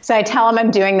 So I tell him I'm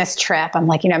doing this trip. I'm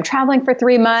like, I'm traveling for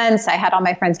 3 months. I had all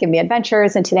my friends give me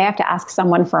adventures. And today I have to ask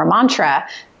someone for a mantra.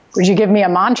 Would you give me a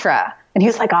mantra? And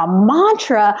he's like, a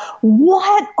mantra?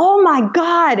 What? Oh my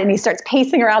God. And he starts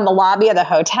pacing around the lobby of the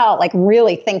hotel, like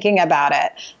really thinking about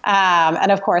it. And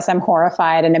of course, I'm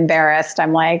horrified and embarrassed.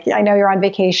 I'm like, I know you're on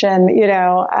vacation,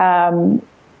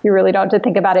 you really don't have to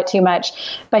think about it too much.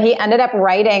 But he ended up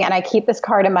writing, and I keep this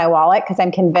card in my wallet because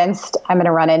I'm convinced I'm going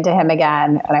to run into him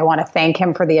again. And I want to thank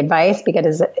him for the advice,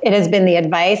 because it has been the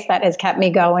advice that has kept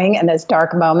me going in those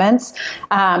dark moments.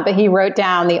 But he wrote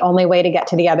down, the only way to get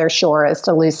to the other shore is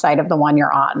to lose sight of the one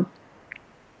you're on.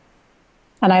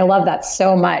 And I love that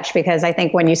so much, because I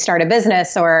think when you start a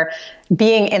business or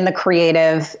being in the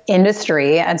creative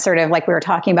industry, and sort of like we were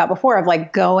talking about before, of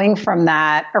like going from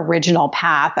that original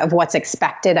path of what's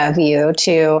expected of you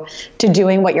to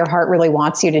doing what your heart really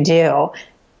wants you to do,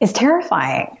 is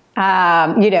terrifying.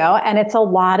 And it's a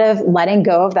lot of letting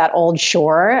go of that old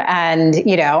shore and,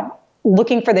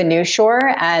 looking for the new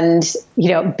shore and,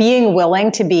 being willing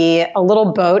to be a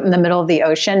little boat in the middle of the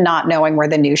ocean, not knowing where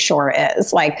the new shore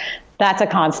is. Like, that's a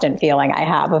constant feeling I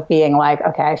have of being like,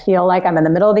 okay, I feel like I'm in the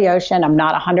middle of the ocean. I'm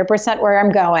not 100% where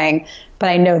I'm going, but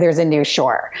I know there's a new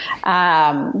shore.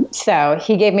 So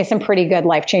he gave me some pretty good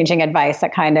life-changing advice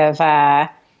that kind of, I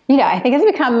think has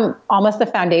become almost the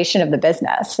foundation of the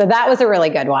business. So that was a really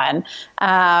good one.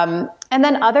 And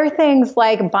then other things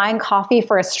like buying coffee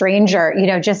for a stranger,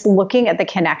 just looking at the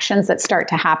connections that start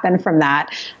to happen from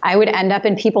that. I would end up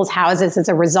in people's houses as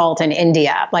a result in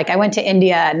India. Like, I went to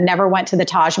India, never went to the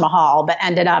Taj Mahal, but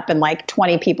ended up in like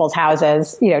 20 people's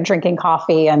houses, drinking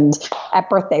coffee and at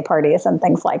birthday parties and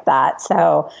things like that.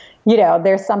 So,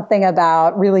 there's something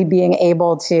about really being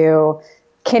able to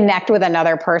connect with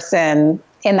another person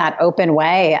in that open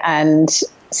way and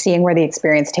seeing where the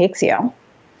experience takes you.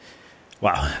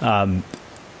 Wow.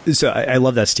 So I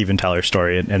love that Steven Tyler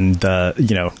story and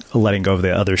letting go of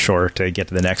the other shore to get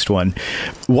to the next one.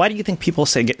 Why do you think people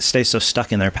stay so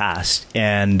stuck in their past?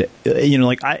 And,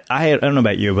 I don't know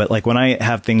about you, but like when I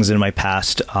have things in my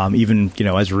past, even,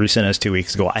 as recent as 2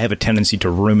 weeks ago, I have a tendency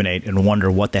to ruminate and wonder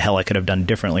what the hell I could have done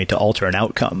differently to alter an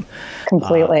outcome.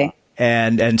 Completely.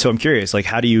 And so I'm curious, like,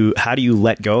 how do you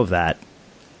let go of that?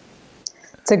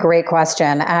 It's a great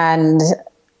question. And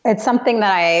it's something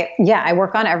that I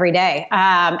work on every day.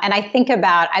 And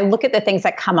I look at the things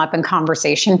that come up in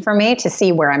conversation for me to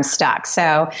see where I'm stuck.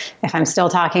 So if I'm still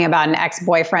talking about an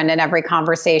ex-boyfriend in every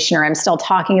conversation, or I'm still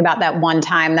talking about that one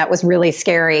time that was really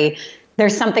scary,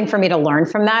 there's something for me to learn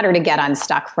from that or to get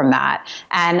unstuck from that.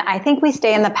 And I think we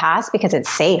stay in the past because it's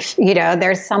safe.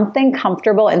 There's something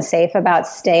comfortable and safe about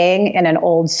staying in an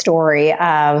old story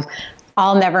of,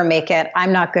 I'll never make it,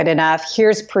 I'm not good enough,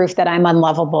 here's proof that I'm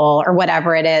unlovable, or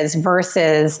whatever it is,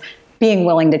 versus being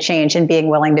willing to change and being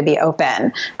willing to be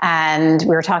open. And we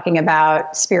were talking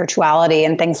about spirituality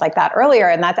and things like that earlier.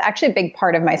 And that's actually a big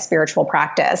part of my spiritual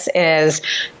practice is,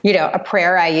 a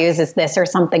prayer I use is this or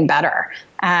something better.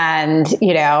 And,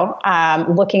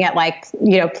 looking at like,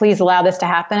 please allow this to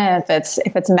happen. And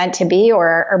if it's meant to be,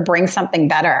 or bring something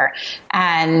better.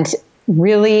 And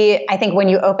really, I think when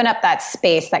you open up that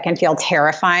space that can feel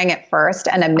terrifying at first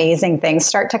and amazing things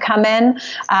start to come in,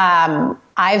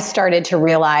 I've started to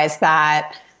realize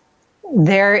that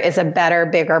there is a better,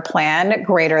 bigger plan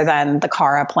greater than the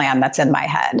Cara plan that's in my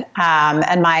head.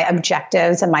 And my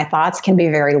objectives and my thoughts can be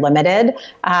very limited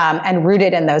and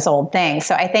rooted in those old things.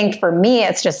 So I think for me,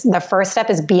 it's just the first step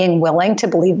is being willing to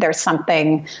believe there's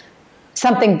something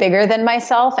bigger than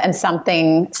myself and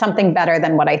something better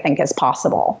than what I think is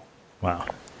possible. Wow.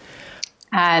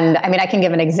 And I mean, I can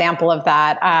give an example of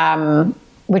that,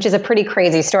 which is a pretty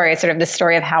crazy story. It's sort of the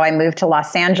story of how I moved to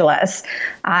Los Angeles.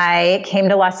 I came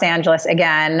to Los Angeles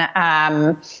again.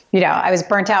 I was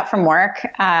burnt out from work.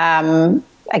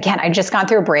 Again, I'd just gone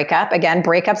through a breakup. Again,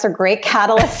 breakups are great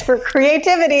catalysts for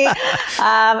creativity.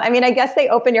 I guess they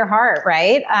open your heart,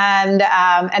 right? And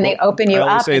they open you up.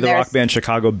 I always say the rock band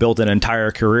Chicago built an entire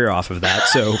career off of that.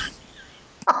 So.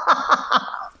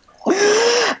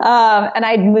 And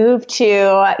I'd moved to,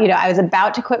 I was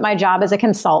about to quit my job as a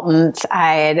consultant.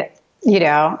 I'd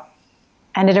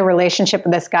ended a relationship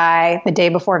with this guy the day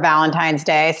before Valentine's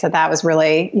Day. So that was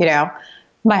really,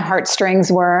 my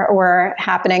heartstrings were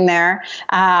happening there.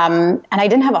 And I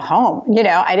didn't have a home,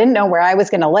 I didn't know where I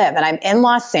was going to live. And I'm in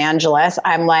Los Angeles.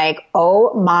 I'm like,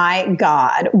 oh my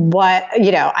God, what,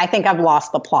 I think I've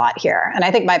lost the plot here. And I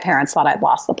think my parents thought I'd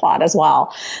lost the plot as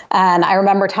well. And I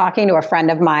remember talking to a friend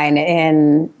of mine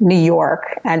in New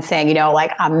York and saying,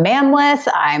 I'm manless,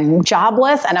 I'm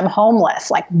jobless, and I'm homeless.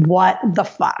 Like, what the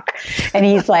fuck? And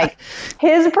he's like,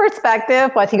 his perspective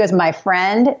was, he goes, my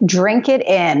friend, drink it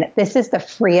in. This is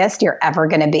the freest you're ever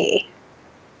going to be.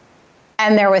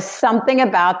 And there was something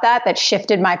about that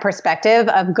shifted my perspective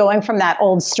of going from that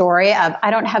old story of,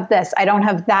 I don't have this, I don't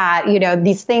have that,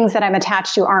 these things that I'm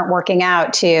attached to aren't working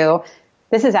out, to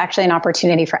this is actually an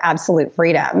opportunity for absolute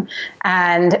freedom.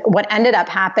 And what ended up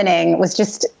happening was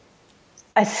just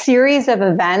a series of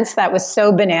events that was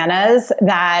so bananas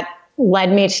that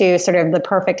led me to sort of the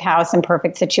perfect house and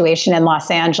perfect situation in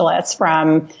Los Angeles.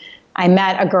 I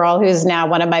met a girl who's now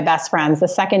one of my best friends the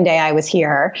second day I was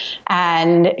here,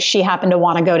 and she happened to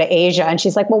want to go to Asia. And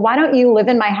she's like, well, why don't you live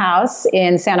in my house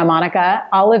in Santa Monica?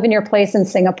 I'll live in your place in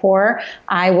Singapore.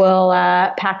 I will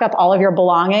pack up all of your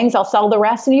belongings. I'll sell the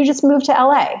rest, and you just move to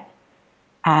LA.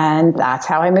 And that's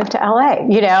how I moved to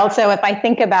LA, So if I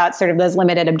think about sort of those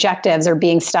limited objectives or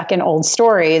being stuck in old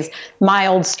stories, my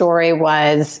old story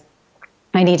was,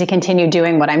 I need to continue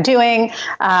doing what I'm doing.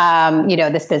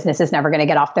 This business is never going to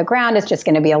get off the ground. It's just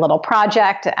going to be a little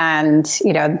project. And,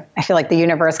 I feel like the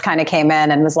universe kind of came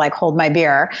in and was like, hold my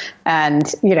beer, and,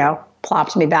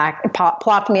 plopped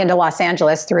me into Los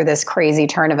Angeles through this crazy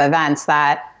turn of events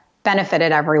that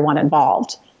benefited everyone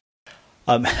involved.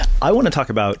 I want to talk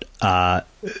about a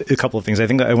couple of things. I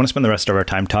think I want to spend the rest of our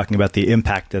time talking about the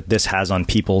impact that this has on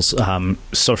people's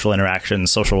social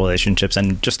interactions, social relationships,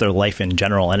 and just their life in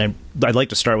general. And I'd like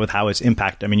to start with how it's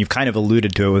impacted. I mean, you've kind of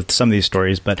alluded to it with some of these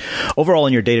stories, but overall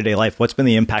in your day-to-day life, what's been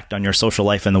the impact on your social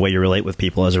life and the way you relate with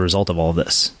people as a result of all of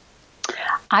this?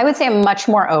 I would say I'm much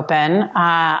more open.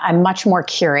 I'm much more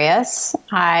curious.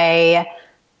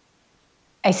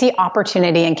 I see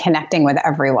opportunity in connecting with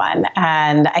everyone.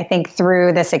 And I think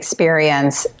through this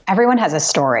experience, everyone has a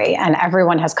story and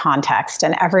everyone has context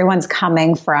and everyone's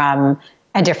coming from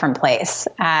a different place.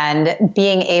 And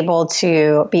being able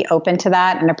to be open to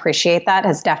that and appreciate that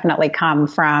has definitely come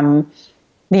from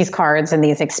these cards and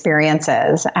these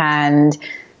experiences. And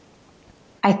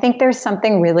I think there's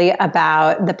something really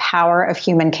about the power of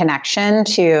human connection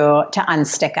to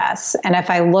unstick us. And if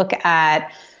I look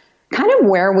at kind of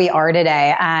where we are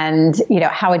today and,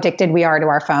 how addicted we are to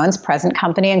our phones, present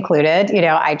company included.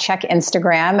 I check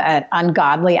Instagram at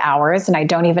ungodly hours and I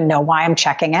don't even know why I'm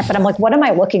checking it, but I'm like, what am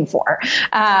I looking for?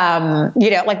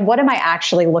 What am I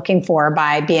actually looking for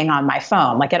by being on my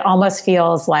phone? Like, it almost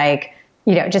feels like,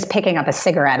 just picking up a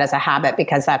cigarette as a habit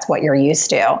because that's what you're used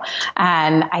to.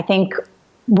 And I think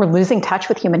we're losing touch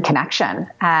with human connection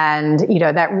and,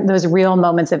 that those real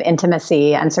moments of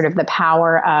intimacy and sort of the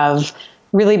power of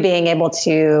really being able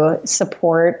to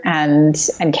support and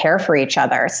care for each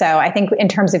other. So I think in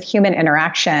terms of human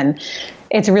interaction,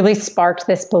 it's really sparked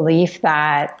this belief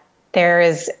that there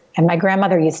is, and my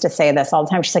grandmother used to say this all the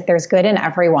time, she's like, there's good in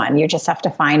everyone. You just have to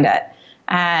find it.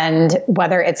 And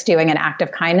whether it's doing an act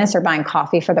of kindness or buying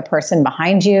coffee for the person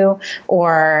behind you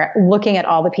or looking at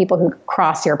all the people who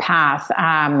cross your path,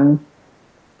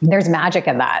 there's magic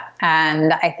in that.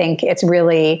 And I think it's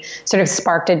really sort of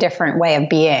sparked a different way of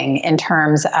being in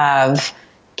terms of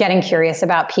getting curious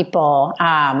about people,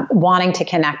 wanting to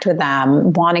connect with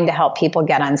them, wanting to help people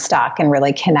get unstuck and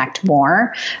really connect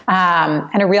more,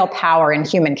 and a real power in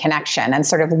human connection and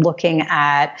sort of looking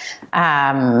at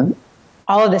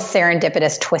all of the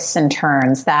serendipitous twists and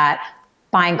turns that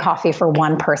buying coffee for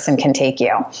one person can take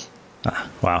you.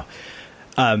 Wow.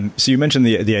 So you mentioned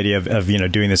the idea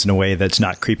of doing this in a way that's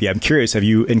not creepy. I'm curious, have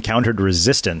you encountered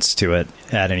resistance to it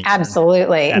at any time?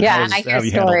 Absolutely. And and I hear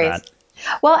stories.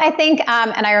 Well, I think,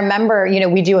 and I remember,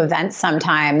 we do events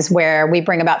sometimes where we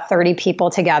bring about 30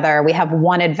 people together. We have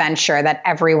one adventure that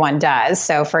everyone does.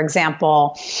 So for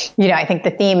example, I think the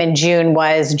theme in June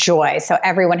was joy. So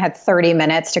everyone had 30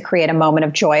 minutes to create a moment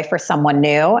of joy for someone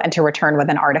new and to return with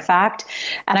an artifact.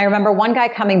 And I remember one guy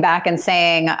coming back and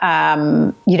saying,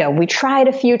 we tried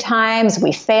a few times,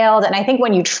 we failed. And I think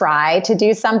when you try to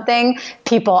do something,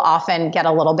 people often get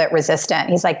a little bit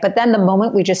resistant. He's like, but then the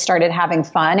moment we just started having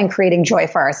fun and creating joy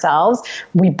for ourselves,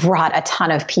 we brought a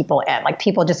ton of people in. Like,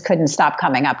 people just couldn't stop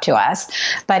coming up to us.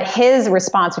 But his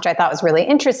response, which I thought was really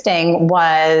interesting,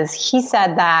 was he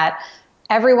said that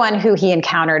everyone who he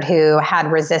encountered who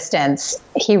had resistance,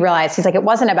 he realized, he's like, it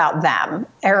wasn't about them,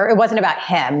 or it wasn't about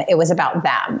him, it was about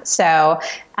them. So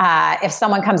if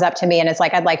someone comes up to me and is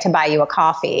like, I'd like to buy you a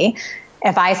coffee,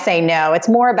 if I say no, it's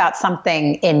more about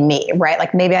something in me, right?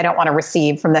 Like maybe I don't want to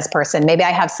receive from this person. Maybe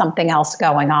I have something else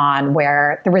going on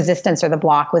where the resistance or the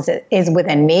block is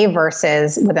within me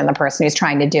versus within the person who's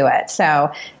trying to do it.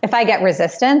 So if I get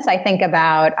resistance, I think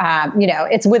about,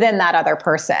 it's within that other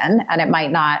person, and it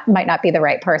might not be the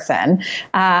right person.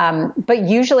 But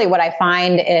usually what I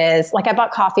find is, like, I bought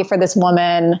coffee for this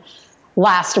woman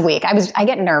last week. I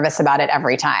get nervous about it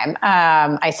every time.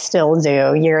 I still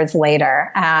do years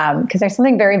later, because there's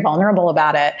something very vulnerable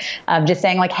about it, of just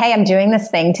saying like, hey, I'm doing this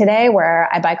thing today where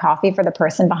I buy coffee for the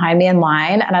person behind me in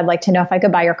line, and I'd like to know if I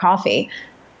could buy your coffee.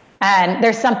 And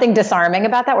there's something disarming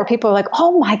about that, where people are like,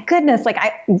 oh my goodness, like,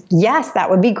 yes, that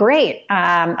would be great.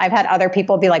 I've had other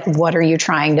people be like, what are you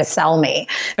trying to sell me?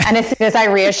 And as soon as I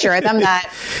reassure them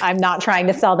that I'm not trying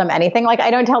to sell them anything, like I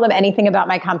don't tell them anything about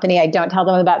my company. I don't tell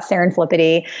them about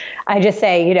Serendipity. I just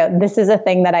say, this is a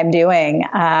thing that I'm doing,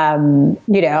 and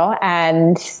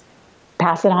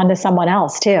pass it on to someone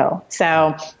else too.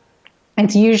 So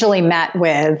it's usually met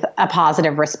with a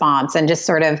positive response, and just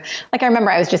sort of like, I remember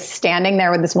I was just standing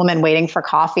there with this woman waiting for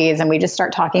coffees, and we just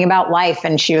start talking about life,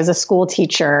 and she was a school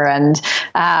teacher, and,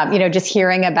 just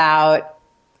hearing about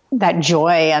that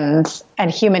joy and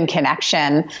human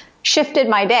connection shifted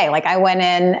my day. Like I went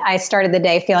in, I started the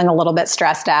day feeling a little bit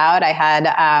stressed out. I had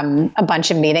a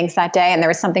bunch of meetings that day, and there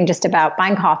was something just about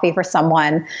buying coffee for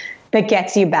someone that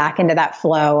gets you back into that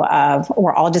flow of,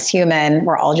 we're all just human,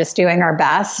 we're all just doing our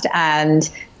best. And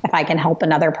if I can help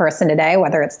another person today,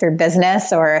 whether it's through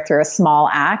business or through a small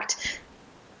act,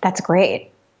 that's great.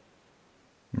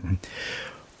 Mm-hmm.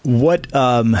 What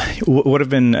have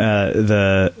been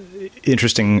the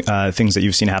interesting things that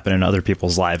you've seen happen in other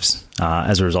people's lives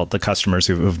as a result, the customers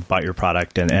who've bought your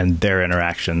product and their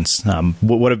interactions?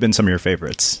 What have been some of your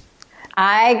favorites?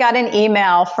 I got an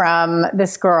email from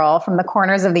this girl from the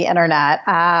corners of the internet,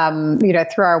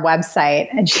 through our website.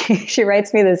 And she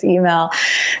writes me this email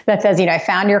that says, I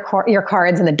found your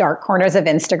cards in the dark corners of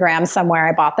Instagram somewhere.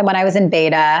 I bought them when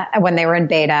they were in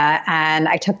beta. And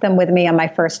I took them with me on my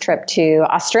first trip to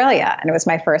Australia. And it was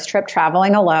my first trip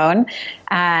traveling alone.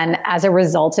 And as a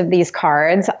result of these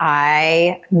cards,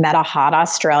 I met a hot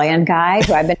Australian guy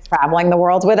who I've been traveling the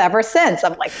world with ever since.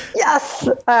 I'm like, yes,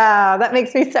 that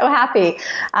makes me so happy.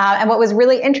 And what was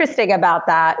really interesting about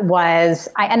that was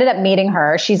I ended up meeting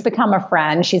her. She's become a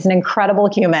friend. She's an incredible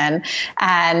human.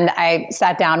 And I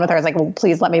sat down with her. I was like, well,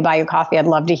 please let me buy you coffee. I'd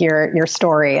love to hear your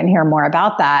story and hear more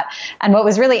about that. And what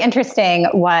was really interesting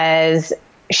was,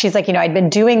 she's like, I'd been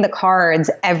doing the cards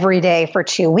every day for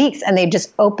 2 weeks, and they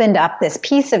just opened up this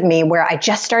piece of me where I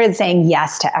just started saying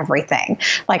yes to everything.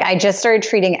 Like I just started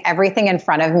treating everything in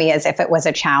front of me as if it was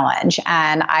a challenge.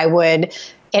 And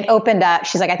it opened up,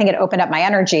 she's like, I think it opened up my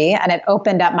energy, and it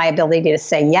opened up my ability to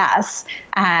say yes.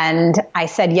 And I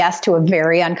said yes to a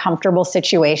very uncomfortable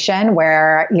situation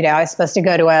where, I was supposed to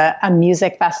go to a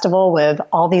music festival with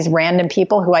all these random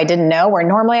people who I didn't know, where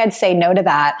normally I'd say no to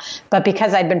that. But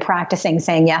because I'd been practicing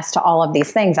saying yes to all of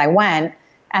these things, I went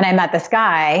and I met this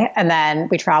guy, and then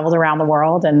we traveled around the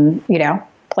world and,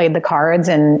 played the cards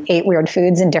and ate weird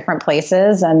foods in different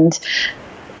places. And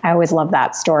I always love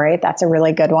that story. That's a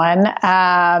really good one.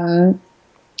 I'm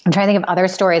trying to think of other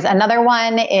stories. Another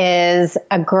one is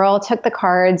a girl took the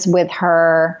cards with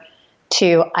her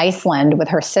to Iceland with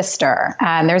her sister.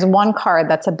 And there's one card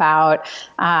that's about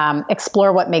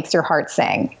explore what makes your heart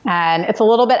sing. And it's a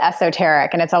little bit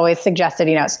esoteric, and it's always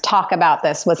suggested, talk about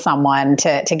this with someone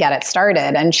to get it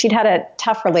started. And she'd had a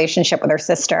tough relationship with her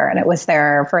sister, and it was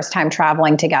their first time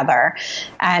traveling together.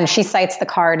 And she cites the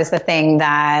card as the thing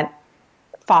that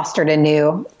fostered a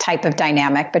new type of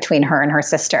dynamic between her and her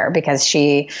sister, because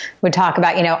she would talk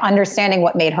about, understanding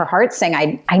what made her heart sing.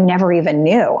 I never even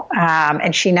knew.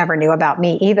 And she never knew about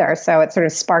me either. So it sort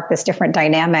of sparked this different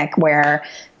dynamic where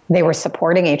they were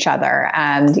supporting each other,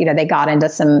 and, they got into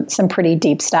some pretty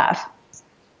deep stuff.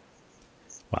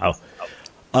 Wow.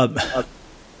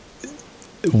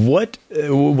 What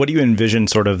do you envision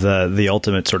sort of the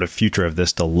ultimate sort of future of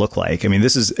this to look like? I mean,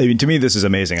 to me, this is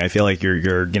amazing. I feel like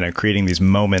you're creating these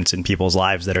moments in people's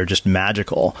lives that are just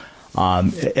magical.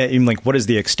 Even like, what is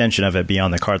the extension of it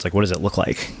beyond the cards? Like, what does it look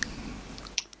like?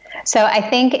 So I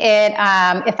think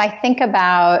if I think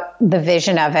about the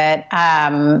vision of it,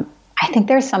 I think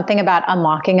there's something about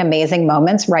unlocking amazing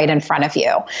moments right in front of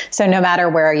you. So no matter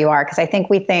where you are, because I think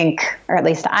we think, or at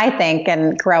least I think,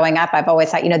 and growing up, I've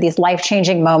always thought, these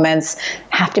life-changing moments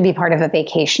have to be part of a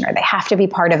vacation, or they have to be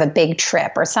part of a big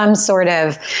trip, or some sort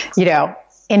of,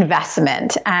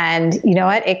 investment. And you know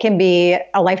what? It can be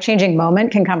a life-changing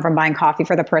moment, can come from buying coffee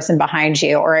for the person behind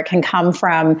you, or it can come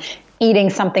from eating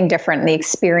something different in the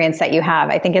experience that you have.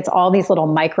 I think it's all these little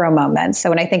micro moments. So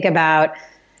when I think about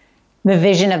the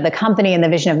vision of the company and the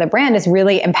vision of the brand is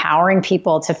really empowering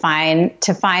people to find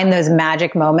those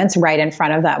magic moments right in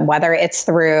front of them, whether it's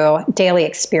through daily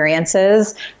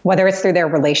experiences, whether it's through their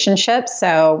relationships.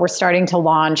 So we're starting to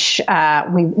launch,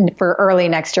 for early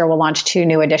next year, we'll launch 2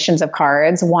 new editions of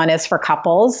cards. One is for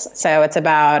couples. So it's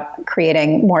about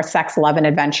creating more sex, love, and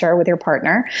adventure with your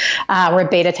partner. We're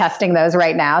beta testing those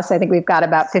right now. So I think we've got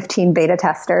about 15 beta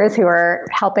testers who are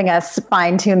helping us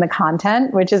fine tune the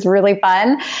content, which is really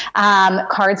fun.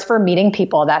 Cards for meeting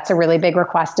people. That's a really big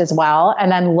request as well. And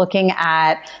then looking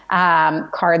at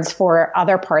cards for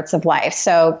other parts of life.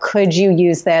 So could you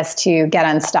use this to get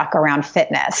unstuck around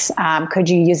fitness? Could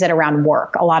you use it around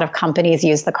work? A lot of companies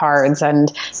use the cards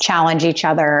and challenge each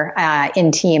other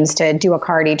in teams to do a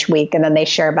card each week, and then they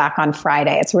share back on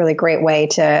Friday. It's a really great way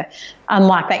to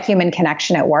unlock that human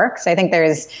connection at work. So I think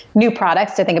there's new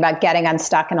products to think about getting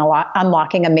unstuck and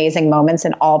unlocking amazing moments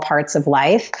in all parts of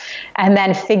life. And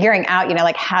then figuring out,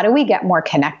 like, how do we get more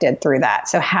connected through that?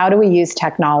 So how do we use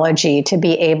technology to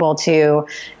be able to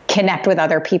connect with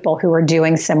other people who are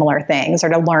doing similar things or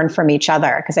to learn from each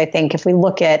other? Because I think if we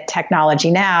look at technology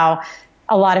now,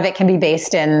 a lot of it can be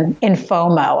based in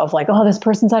FOMO of like, oh, this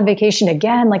person's on vacation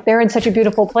again. Like they're in such a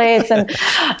beautiful place and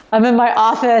I'm in my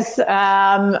office.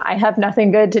 I have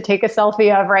nothing good to take a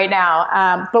selfie of right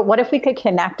now. But what if we could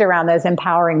connect around those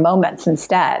empowering moments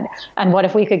instead? And what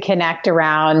if we could connect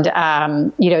around,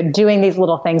 doing these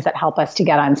little things that help us to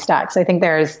get unstuck? So I think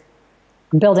there's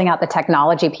building out the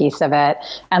technology piece of it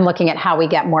and looking at how we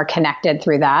get more connected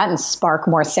through that and spark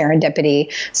more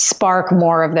serendipity, spark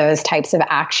more of those types of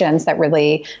actions that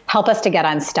really help us to get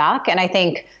unstuck. And I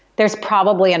think there's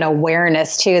probably an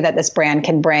awareness too that this brand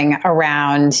can bring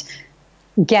around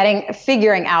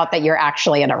figuring out that you're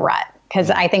actually in a rut. Because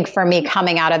I think for me,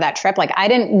 coming out of that trip, like I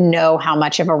didn't know how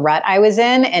much of a rut I was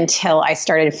in until I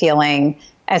started feeling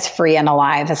as free and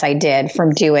alive as I did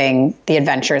from doing the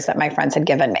adventures that my friends had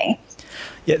given me.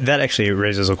 Yeah, that actually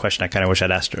raises a question I kind of wish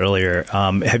I'd asked earlier.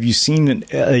 Have you seen,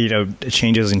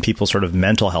 changes in people's sort of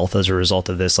mental health as a result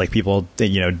of this? Like people,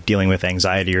 dealing with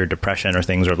anxiety or depression or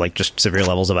things, or like just severe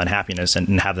levels of unhappiness,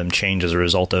 and have them change as a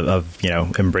result of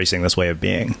embracing this way of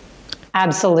being?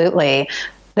 Absolutely.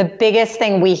 The biggest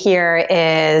thing we hear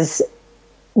is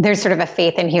there's sort of a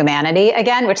faith in humanity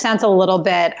again, which sounds a little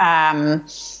bit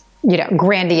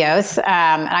grandiose.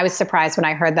 And I was surprised when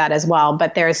I heard that as well.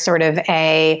 But there's sort of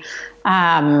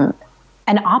an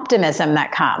optimism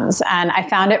that comes. And I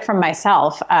found it from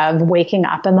myself of waking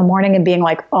up in the morning and being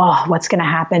like, oh, what's going to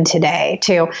happen today?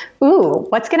 To, ooh,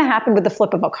 what's going to happen with the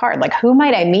flip of a card? Like, who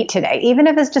might I meet today? Even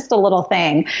if it's just a little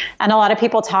thing. And a lot of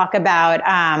people talk about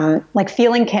like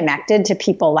feeling connected to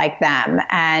people like them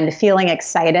and feeling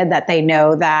excited that they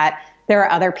know that there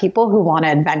are other people who want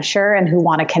to adventure and who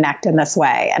want to connect in this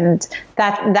way. And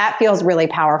that feels really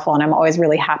powerful. And I'm always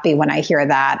really happy when I hear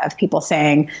that of people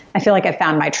saying, I feel like I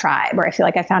found my tribe, or I feel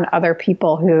like I found other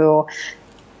people who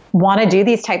want to do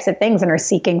these types of things and are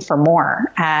seeking for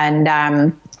more. And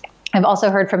I've also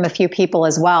heard from a few people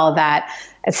as well that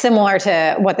it's similar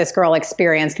to what this girl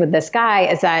experienced with this guy,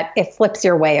 is that it flips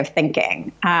your way of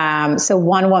thinking. So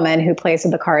one woman who plays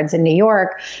with the cards in New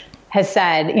York has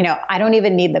said, I don't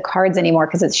even need the cards anymore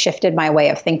because it's shifted my way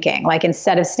of thinking. Like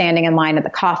instead of standing in line at the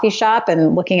coffee shop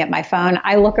and looking at my phone,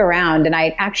 I look around and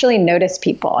I actually notice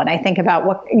people and I think about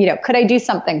what, could I do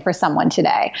something for someone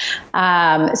today?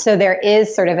 So there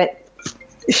is sort of, it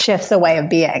shifts a way of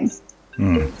being.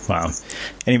 Wow.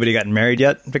 Anybody gotten married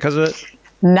yet because of it?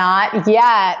 Not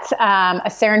yet. A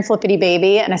Serendipity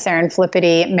baby and a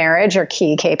Serendipity marriage are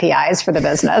key KPIs for the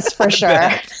business, for sure.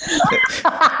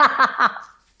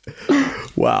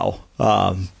 Wow.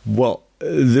 Well,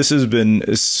 this has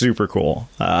been super cool.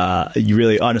 You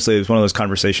really, honestly, it's one of those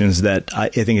conversations that I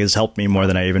think has helped me more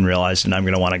than I even realized. And I'm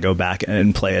going to want to go back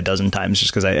and play a dozen times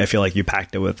just because I feel like you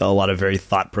packed it with a lot of very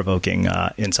thought-provoking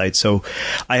insights. So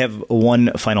I have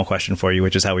one final question for you,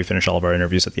 which is how we finish all of our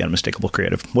interviews at the Unmistakable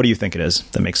Creative. What do you think it is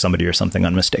that makes somebody or something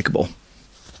unmistakable?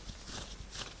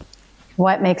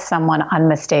 What makes someone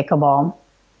unmistakable?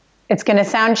 It's going to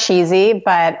sound cheesy,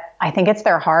 but I think it's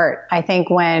their heart. I think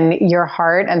when your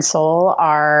heart and soul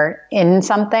are in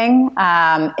something,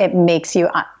 it makes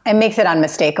it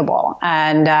unmistakable.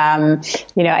 And,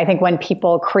 I think when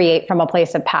people create from a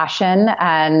place of passion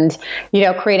and,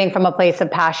 creating from a place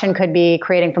of passion could be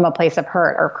creating from a place of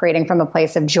hurt or creating from a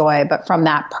place of joy, but from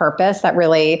that purpose that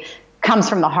really comes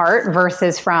from the heart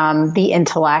versus from the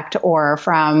intellect or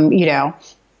from,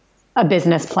 a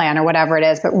business plan or whatever it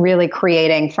is, but really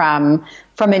creating from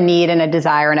a need and a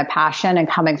desire and a passion and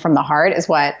coming from the heart is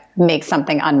what makes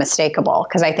something unmistakable.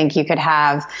 Because I think you could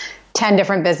have 10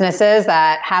 different businesses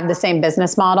that have the same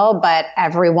business model, but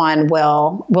everyone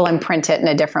will imprint it in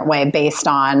a different way based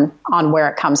on where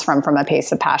it comes from a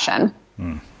place of passion.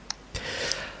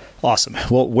 Awesome.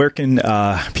 Well, where can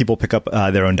people pick up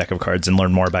their own deck of cards and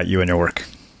learn more about you and your work?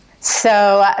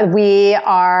 So we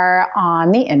are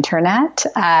on the internet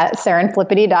at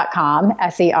serenflippity.com,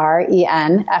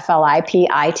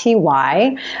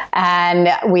 SERENFLIPITY.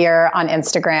 And we are on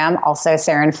Instagram, also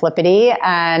Serendipity.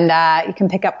 And you can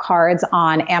pick up cards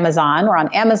on Amazon. We're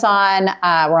on Amazon.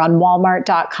 We're on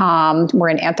Walmart.com. We're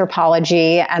in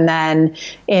Anthropology. And then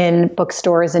in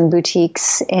bookstores and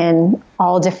boutiques in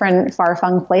all different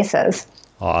far-flung places.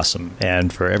 Awesome.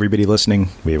 And for everybody listening,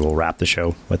 we will wrap the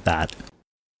show with that.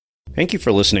 Thank you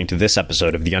for listening to this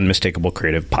episode of the Unmistakable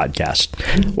Creative Podcast.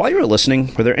 While you were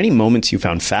listening, were there any moments you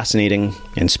found fascinating,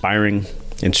 inspiring,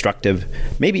 instructive,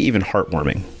 maybe even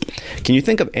heartwarming? Can you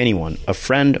think of anyone, a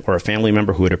friend or a family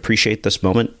member who would appreciate this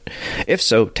moment? If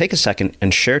so, take a second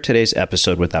and share today's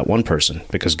episode with that one person,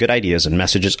 because good ideas and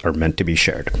messages are meant to be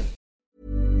shared.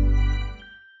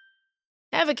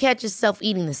 Ever catch yourself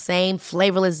eating the same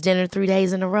flavorless dinner 3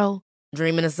 days in a row?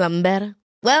 Dreaming of something better?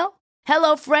 Well,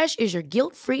 HelloFresh is your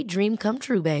guilt-free dream come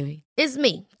true, baby. It's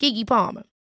me, Keke Palmer.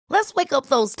 Let's wake up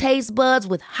those taste buds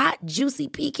with hot, juicy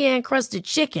pecan-crusted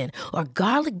chicken or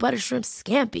garlic butter shrimp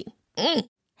scampi.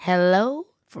 Hello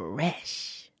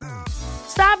Fresh.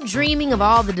 Stop dreaming of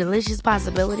all the delicious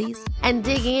possibilities and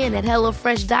dig in at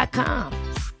HelloFresh.com.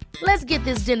 Let's get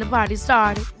this dinner party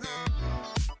started.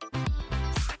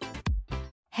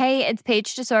 Hey, it's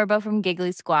Paige DeSorbo from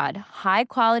Giggly Squad. High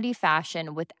quality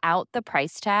fashion without the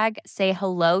price tag. Say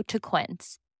hello to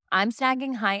Quince. I'm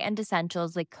snagging high-end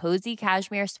essentials like cozy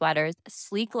cashmere sweaters,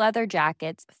 sleek leather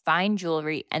jackets, fine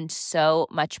jewelry, and so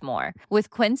much more. With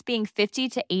Quince being 50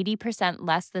 to 80%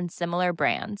 less than similar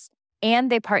brands.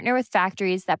 And they partner with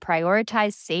factories that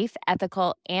prioritize safe,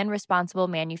 ethical, and responsible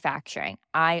manufacturing.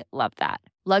 I love that.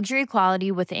 Luxury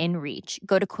quality within reach.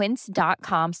 Go to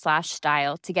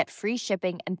quince.com/style to get free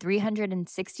shipping and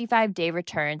 365-day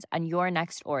returns on your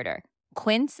next order.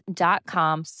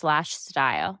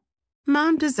 Quince.com/style.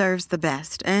 Mom deserves the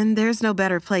best, and there's no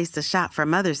better place to shop for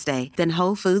Mother's Day than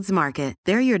Whole Foods Market.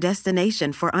 They're your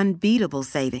destination for unbeatable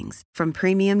savings, from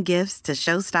premium gifts to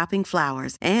show-stopping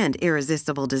flowers and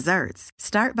irresistible desserts.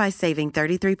 Start by saving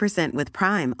 33% with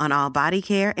Prime on all body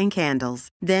care and candles.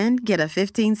 Then get a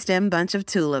 15-stem bunch of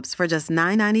tulips for just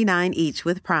 $9.99 each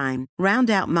with Prime. Round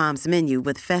out Mom's menu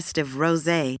with festive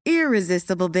rosé,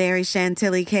 irresistible berry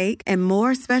chantilly cake, and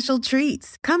more special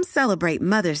treats. Come celebrate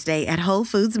Mother's Day at Whole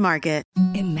Foods Market.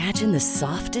 Imagine the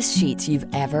softest sheets you've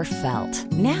ever felt.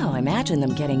 Now imagine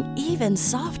them getting even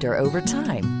softer over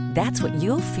time. That's what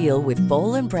you'll feel with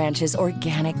Boll & Branch's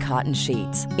organic cotton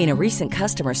sheets. In a recent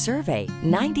customer survey,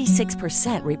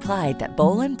 96% replied that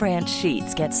Boll & Branch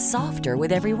sheets get softer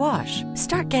with every wash.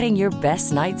 Start getting your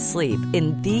best night's sleep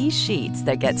in these sheets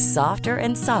that get softer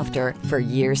and softer for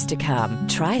years to come.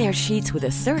 Try their sheets with a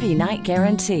 30-night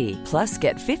guarantee. Plus,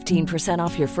 get 15%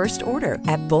 off your first order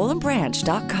at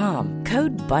bollandbranch.com.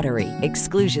 Code BUTTERY.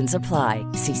 Exclusions apply.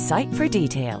 See site for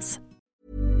details.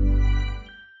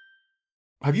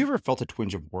 Have you ever felt a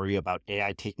twinge of worry about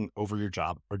AI taking over your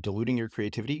job or diluting your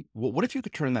creativity? Well, what if you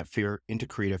could turn that fear into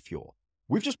creative fuel?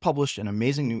 We've just published an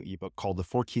amazing new ebook called The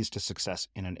 4 Keys to Success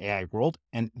in an AI World,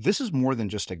 and this is more than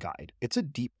just a guide. It's a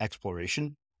deep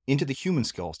exploration into the human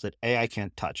skills that AI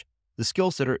can't touch, the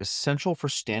skills that are essential for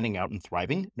standing out and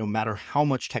thriving, no matter how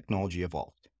much technology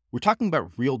evolves. We're talking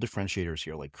about real differentiators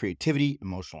here, like creativity,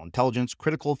 emotional intelligence,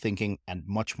 critical thinking, and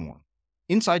much more.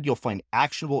 Inside, you'll find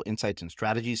actionable insights and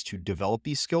strategies to develop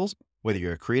these skills, whether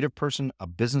you're a creative person, a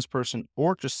business person,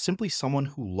 or just simply someone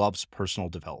who loves personal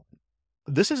development.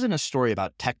 This isn't a story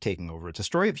about tech taking over. It's a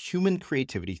story of human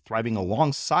creativity thriving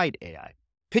alongside AI.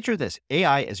 Picture this,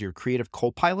 AI as your creative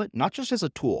co-pilot, not just as a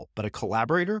tool, but a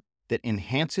collaborator that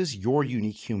enhances your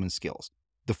unique human skills.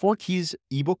 The 4 Keys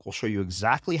ebook will show you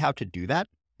exactly how to do that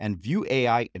and view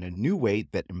AI in a new way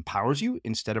that empowers you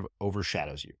instead of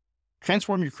overshadows you.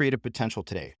 Transform your creative potential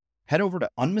today. Head over to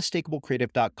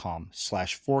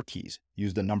unmistakablecreative.com/4keys.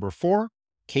 Use the number 4,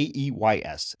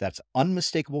 KEYS. That's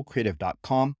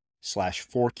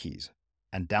unmistakablecreative.com/4keys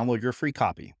and download your free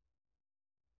copy.